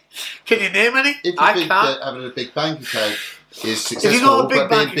 If you think that having a big bank account is If you successful, got a big but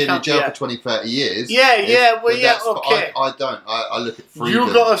bank being in account, jail yeah. for 20, 30 years. Okay. I don't. I look at freedom.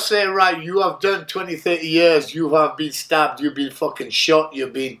 You gotta say, right, you have done 20, 30 years, you have been stabbed, you've been fucking shot,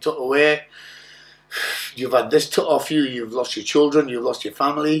 you've been took away, you've had this took off you, you've lost your children, you've lost your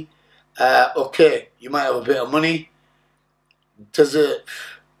family. Okay, you might have a bit of money. Does it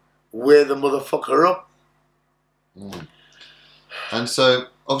wear the motherfucker up? Mm. And so,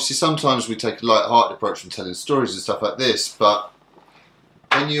 obviously, sometimes we take a light-hearted approach from telling stories and stuff like this, but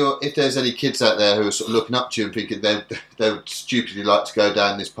if there's any kids out there who are sort of looking up to you and thinking they would stupidly like to go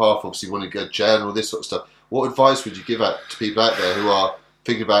down this path, obviously want to go to jail and all this sort of stuff, what advice would you give out to people out there who are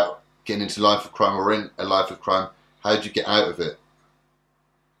thinking about getting into life of crime or in a life of crime? How do you get out of it?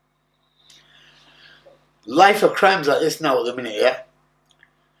 Life of crime's like this now at the minute, yeah?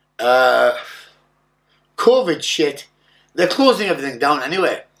 COVID shit, they're closing everything down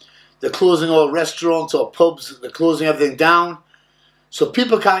anyway. They're closing all restaurants or pubs, they're closing everything down. So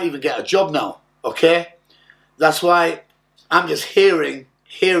people can't even get a job now, okay? That's why I'm just hearing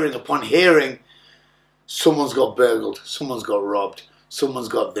upon hearing, someone's got burgled, someone's got robbed, someone's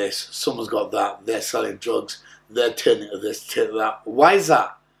got this, someone's got that, they're selling drugs, they're turning to this, to that. Why is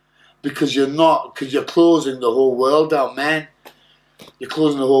that? Because you're closing the whole world down, man. You're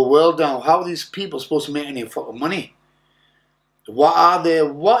closing the whole world down. How are these people supposed to make any fucking money? What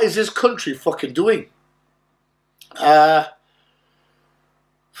is this country fucking doing?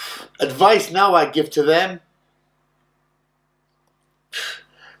 Advice now I give to them.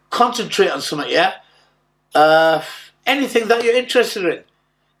 Concentrate on something, yeah? Anything that you're interested in.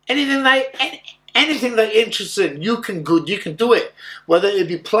 Anything that you're interested in, you can do it. Whether it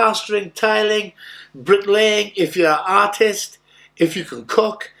be plastering, tiling, bricklaying, if you're an artist, if you can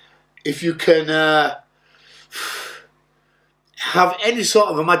cook, if you can have any sort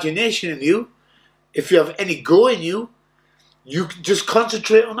of imagination in you, if you have any go in you, you can just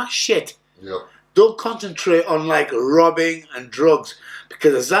concentrate on that shit. Yep. Don't concentrate on like robbing and drugs,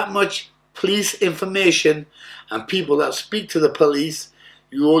 because there's that much police information and people that speak to the police.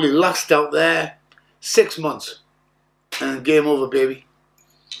 You only last out there 6 months and game over, baby.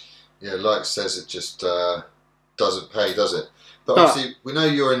 Yeah, like says, it just doesn't pay, does it? But obviously, we know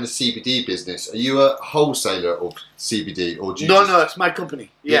you're in the CBD business. Are you a wholesaler of CBD, or do you? No, it's my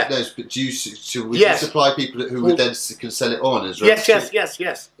company. Yeah. No, but do you supply people who would then can sell it on? Yes.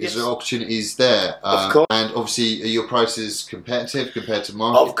 Is there opportunities there? Of course. And obviously, are your prices competitive compared to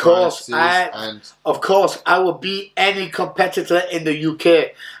market Of course. prices? Of course, I will beat any competitor in the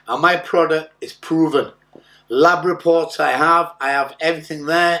UK, and my product is proven. Lab reports I have everything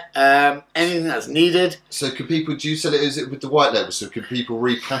there, anything that's needed. So can people, do you sell it, is it with the white label, so can people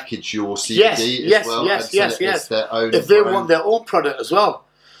repackage your CBD yes, as well? Yes. Their own if they want their own product as well,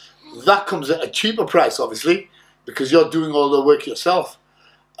 that comes at a cheaper price, obviously, because you're doing all the work yourself.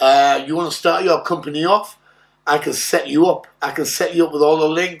 You want to start your company off, I can set you up. I can set you up with all the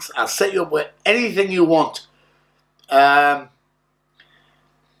links. I'll set you up with anything you want.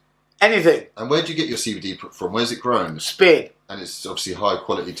 Anything. And where do you get your CBD from? Where's it grown? Spain. And it's obviously high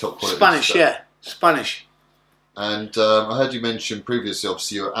quality, top quality Spanish, stuff. yeah. Spanish. And I heard you mention previously,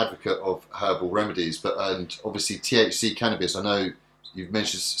 obviously you're an advocate of herbal remedies, and obviously THC cannabis, I know you've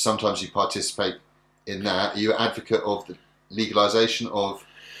mentioned sometimes you participate in that. Are you an advocate of the legalisation of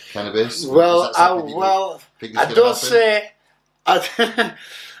cannabis? Well, I don't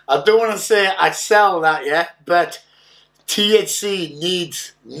want to say I sell that, yeah, but THC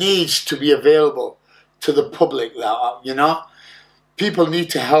needs to be available to the public. That, you know, people need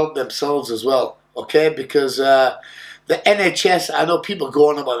to help themselves as well. Okay, because the NHS, I know people go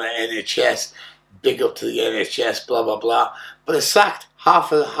on about the NHS, big up to the NHS, blah blah blah, but they sacked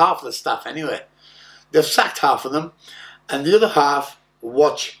half of the staff anyway. They've sacked half of them, and the other half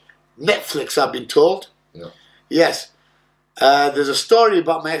watch Netflix, I've been told. Yeah. Yes. There's a story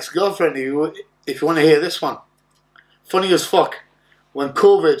about my ex-girlfriend, if you want to hear this one. Funny as fuck. When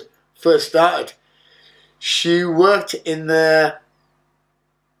COVID first started, she worked in the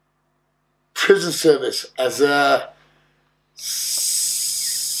prison service as a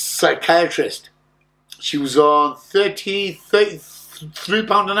psychiatrist. She was on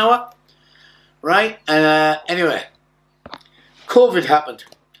 £33 an hour, right? And anyway, COVID happened.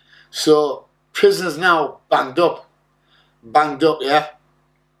 So prisoners now banged up, yeah.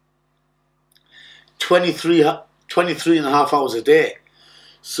 23 and a half hours a day.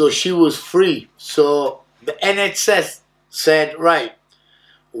 So she was free. So the NHS said, right,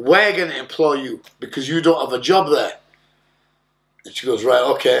 we're going to employ you because you don't have a job there. And she goes, right,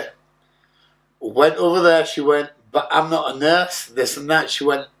 okay. Went over there, she went, but I'm not a nurse, this and that. She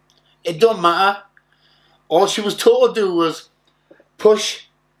went, it don't matter. All she was told to do was push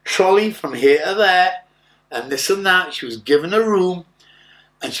trolley from here to there and this and that. She was given a room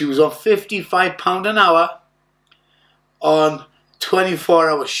and she was on £55 an hour on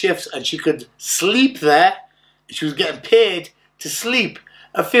 24-hour shifts, and she could sleep there and she was getting paid to sleep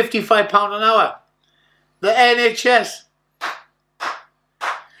at £55 an hour. The NHS.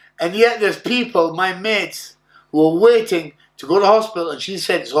 And yet there's people, my mates, who are waiting to go to hospital, and she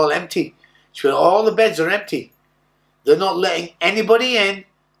said it's all empty. She said all the beds are empty. They're not letting anybody in,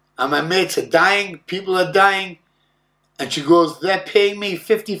 and my mates are dying, people are dying. And she goes, they're paying me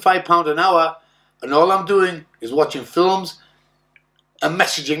 £55 an hour, and all I'm doing is watching films and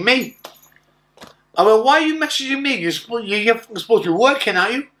messaging me. I went, why are you messaging me? You're supposed to be working,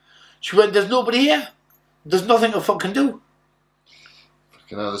 aren't you? She went, there's nobody here. There's nothing to fucking do.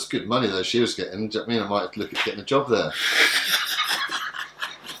 Fucking hell, that's good money though she was getting. Do you know what I mean? I might look at getting a job there.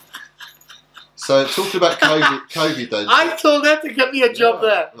 So, talking about COVID though. I told her to get me a job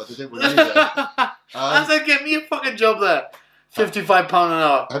there. Well, they didn't want you there. I said, get me a fucking job there. £55 an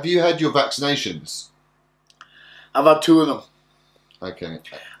hour. Have you had your vaccinations? I've had 2 of them. Okay.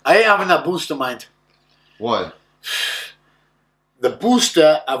 I ain't having that booster, mind. Why? The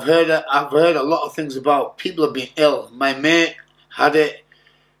booster, I've heard a lot of things about. People have been ill. My mate had it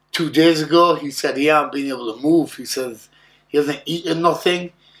 2 days ago. He said he hasn't been able to move. He says he hasn't eaten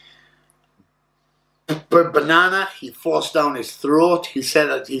nothing. But banana, he forced down his throat. He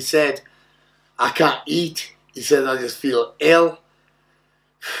said, I can't eat. He said, I just feel ill.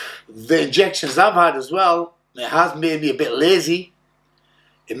 The injections I've had as well, it has made me a bit lazy.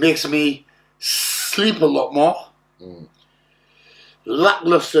 It makes me sleep a lot more.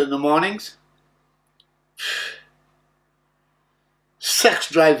 Lackluster in the mornings. Sex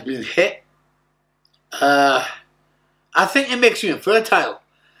drive's been hit. I think it makes you infertile.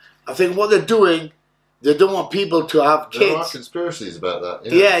 I think what they're doing, they don't want people to have kids. There are conspiracies about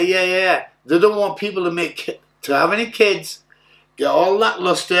that. Yeah. They don't want people to have any kids, get all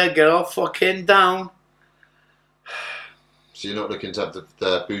lackluster, get all fucking down. So you're not looking to have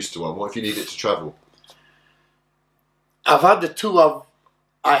the booster one. What if you need it to travel? I've had the 2.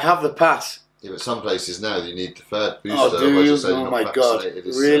 I have the pass. Yeah, but some places now you need the 3rd booster. Oh, do you? So Oh my God!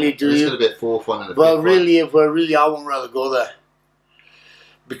 Really? Do you? It's going to be a 4th one and a 5th well, one. really, I won't rather go there.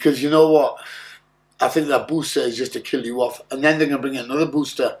 Because you know what? I think that booster is just to kill you off. And then they're going to bring another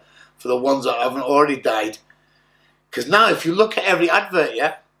booster for the ones that haven't already died. Because now if you look at every advert,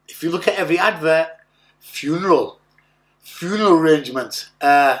 if you look at every advert, funeral arrangements,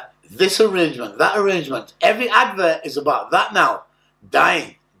 this arrangement, that arrangement, every advert is about that now.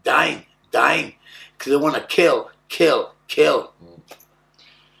 Dying. Because they want to kill. Of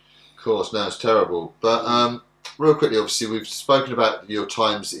course, no, it's terrible. But real quickly, obviously, we've spoken about your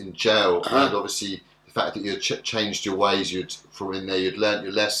times in jail and obviously the fact that you changed your ways. From in there, you'd learnt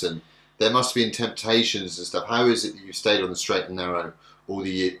your lesson. There must have been temptations and stuff. How is it that you stayed on the straight and narrow all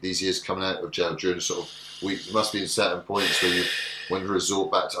these years coming out of jail during the sort of week? There must have been certain points where you want to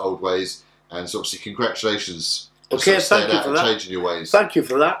resort back to old ways. And so obviously, congratulations. Okay, thank you for that. Changing your ways. Thank you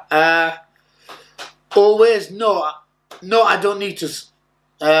for that. Always, no, I don't need to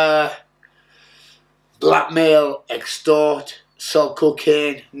blackmail, extort, sell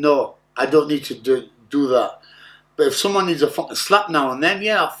cocaine. No, I don't need to do that. But if someone needs a fucking slap now and then,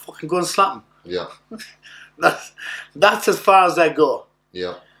 yeah, I'll fucking go and slap them. Yeah. That's as far as I go.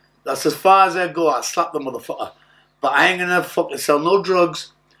 Yeah. That's as far as I go. I'll slap the motherfucker. But I ain't gonna fucking sell no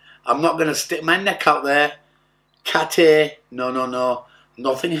drugs. I'm not gonna stick my neck out there. Cat no.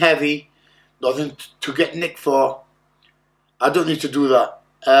 Nothing heavy. Nothing to get nicked for. I don't need to do that.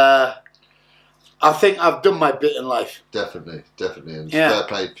 I think I've done my bit in life. Definitely. And fair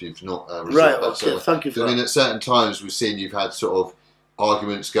play if you've not resolved right, that. Okay, thank you for that. I mean, at certain times we've seen you've had sort of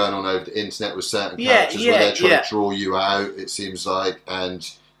arguments going on over the internet with certain characters where they're trying to draw you out, it seems like,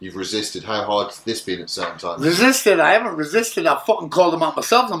 and you've resisted. How hard has this been at certain times? Resisted? I haven't resisted. I fucking called them out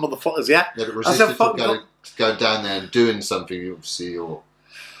myself, them motherfuckers, yeah? Yeah, but resisted from going down there and doing something, you obviously, or...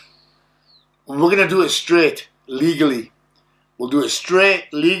 We're going to do it straight, legally. We'll do it straight,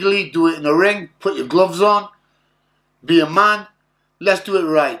 legally, do it in the ring, put your gloves on, be a man, let's do it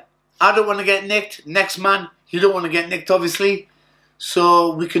right. I don't want to get nicked, next man, you don't want to get nicked, obviously.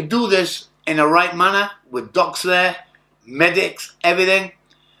 So we can do this in a right manner, with docs there, medics, everything.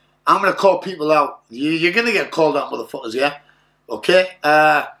 I'm going to call people out. You're going to get called out, motherfuckers, yeah? Okay?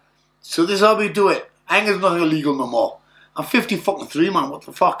 So this is how we do it. I ain't got nothing illegal no more. I'm 53, man, what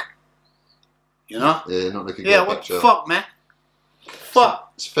the fuck? You know? Yeah, you're not looking good. Yeah, what the fuck, man?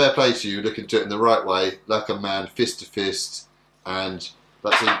 Fuck. It's fair play to you, looking to it in the right way, like a man, fist to fist, and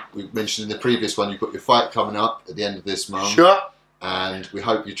we mentioned in the previous one, you've got your fight coming up at the end of this month. Sure. And we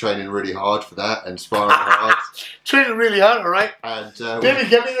hope you're training really hard for that and sparring hard. Training really hard, all right. And Baby,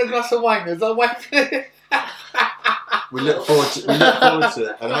 get me a glass of wine. Is that wine? we look forward to it,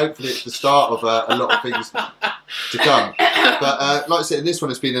 and hopefully it's the start of a lot of things to come. But like I said, in this one,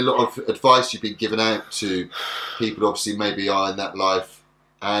 it's been a lot of advice you've been giving out to people, obviously maybe are in that life.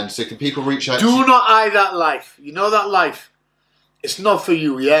 And so can people reach out? Do not eye that life. You know that life. It's not for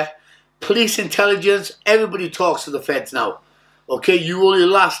you, yeah? Police intelligence, everybody talks to the feds now. Okay, you only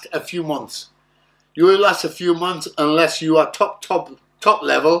last a few months. You only last a few months unless you are top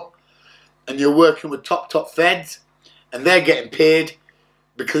level and you're working with top feds and they're getting paid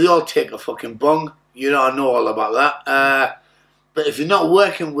because they all take a fucking bung. You know, I know all about that. But if you're not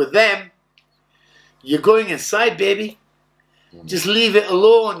working with them, you're going inside, baby. Just leave it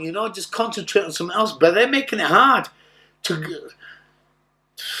alone, you know, just concentrate on something else. But they're making it hard.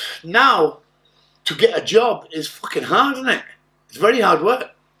 Now, to get a job is fucking hard, isn't it? It's very hard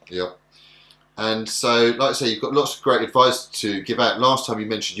work. Yep. And so, like I say, you've got lots of great advice to give out. Last time you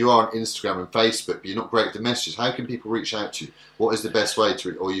mentioned you are on Instagram and Facebook, but you're not great at the messages. How can people reach out to you? What is the best way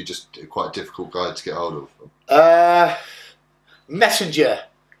to, or are you just quite a difficult guy to get hold of? Messenger.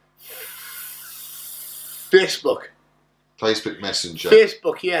 Facebook. Facebook Messenger.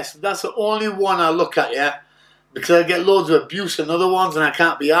 Facebook, yes. That's the only one I look at, yeah. Because I get loads of abuse and other ones and I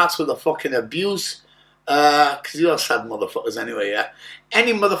can't be asked with the fucking abuse. Because you're sad motherfuckers anyway, yeah.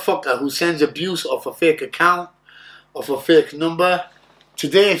 Any motherfucker who sends abuse off a fake account, off a fake number.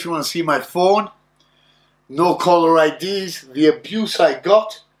 Today, if you want to see my phone, no caller IDs, the abuse I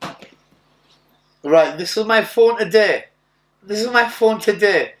got. Right, this is my phone today. This is my phone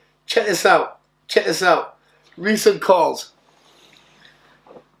today. Check this out. Check this out. Recent calls.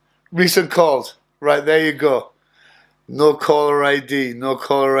 Recent calls. Right, there you go. No caller ID, no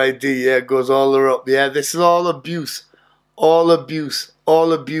caller ID, yeah, it goes all the way up. Yeah, this is all abuse. All abuse.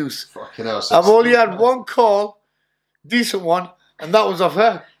 All abuse. Fucking hell. I've only had one call, decent one, and that was off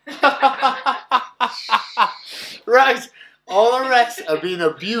her. Right. All the rest have been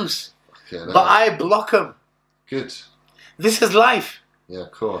abuse. But I block them. Good. This is life. Yeah,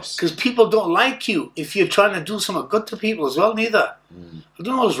 of course. Because people don't like you if you're trying to do something good to people as well, neither. I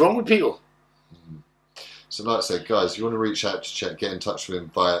don't know what's wrong with people. So like I said, guys, if you want to reach out to Chet, get in touch with him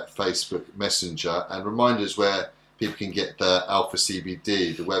via Facebook Messenger, and remind us where people can get the Alpha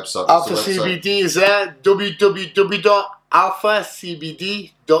CBD, the website. Alpha CBD is there,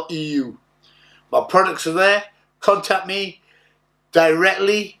 www.alphacbd.eu. My products are there. Contact me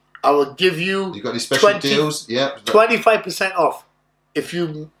directly. I will give you. You got any special deals? Yeah. 25% off if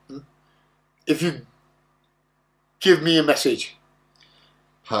you give me a message.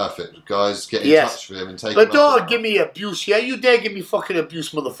 Perfect, guys. Get in touch with him and take. But don't give me abuse, yeah. You dare give me fucking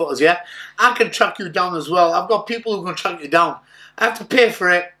abuse, motherfuckers, yeah. I can track you down as well. I've got people who can track you down. I have to pay for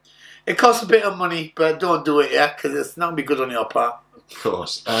it. It costs a bit of money, but don't do it, yeah, because it's not gonna be good on your part. Of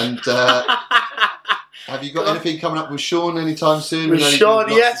course. And have you got anything coming up with Sean anytime soon? With Sean,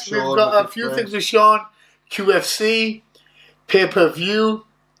 yes, we've got a few things with Sean. QFC, pay-per-view.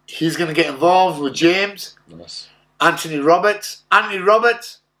 He's gonna get involved with James. Nice. Anthony Roberts,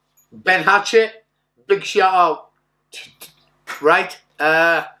 Ben Hatchett, big shout out, right?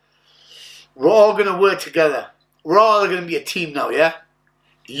 We're all going to work together. We're all going to be a team now, yeah?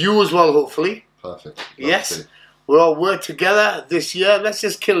 You as well, hopefully. Perfect. Yes. We'll all work together this year. Let's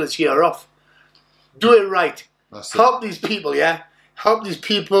just kill this year off. Do it right. Help these people, yeah? Help these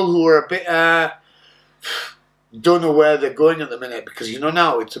people who are a bit, don't know where they're going at the minute because, you know,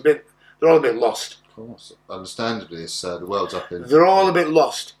 now it's a bit, they're all a bit lost. Of course. Understandably, it's, the world's up in... They're all a bit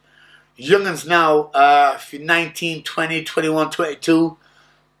lost. Young'uns now, if you're 19, 20, 21, 22,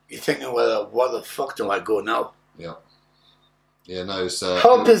 you're thinking, well, what the fuck do I go now? Yeah. Yeah, no, it's...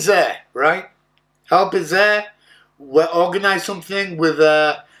 help is there, right? Help is there. We'll organise something with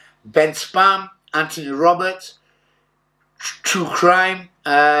Ben Spam, Anthony Roberts, True Crime,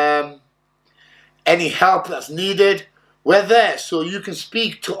 any help that's needed. We're there, so you can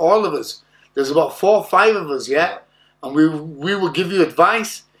speak to all of us. There's about 4 or 5 of us, yeah? And we will give you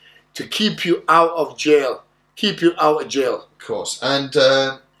advice to keep you out of jail. Keep you out of jail. Of course. And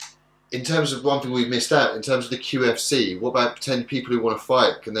in terms of one thing we missed out, in terms of the QFC, what about pretend people who want to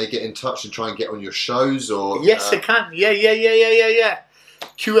fight? Can they get in touch and try and get on your shows? Or yes, they can. Yeah.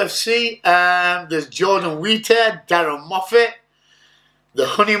 QFC, there's Jordan Wheater, Darren Moffat, the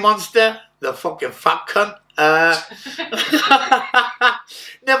Honey Monster, the fucking fat cunt.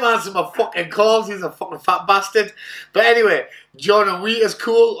 Never answer my fucking calls. He's a fucking fat bastard. But anyway, Jordan Wheater's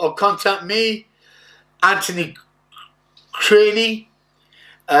cool. Or contact me, Anthony Craney.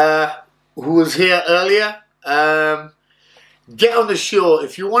 who was here earlier. Get on the show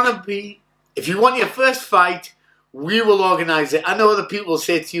if you want to be. If you want your first fight, we will organise it. I know other people will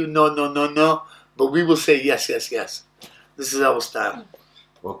say to you, no, no, no, no, but we will say yes, yes, yes. This is our style.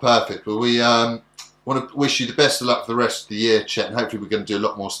 Well, perfect. Well, we want to wish you the best of luck for the rest of the year, Chet, and hopefully we're going to do a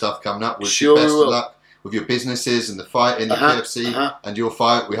lot more stuff coming up. Wish you best of luck with your businesses and the fight in the PFC and your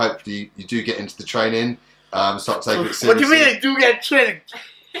fight. We hope you do get into the training, start taking it seriously. What do you mean I do get training?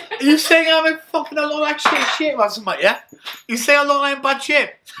 Are you saying I'm in fucking a lot of shape or something, yeah? You say I look like in bad shape?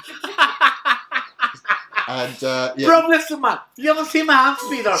 And, yeah. Bro, listen, man. You haven't seen my hands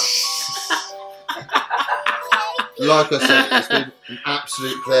either. Like I said, it's been an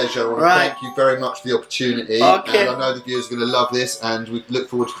absolute pleasure. I want to thank you very much for the opportunity. Okay. And I know the viewers are going to love this, and we look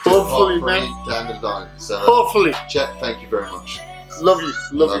forward to doing part 3 down the line. So, hopefully. Chet, thank you very much. Love you.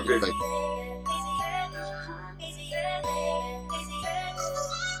 Love you, baby. Thank you.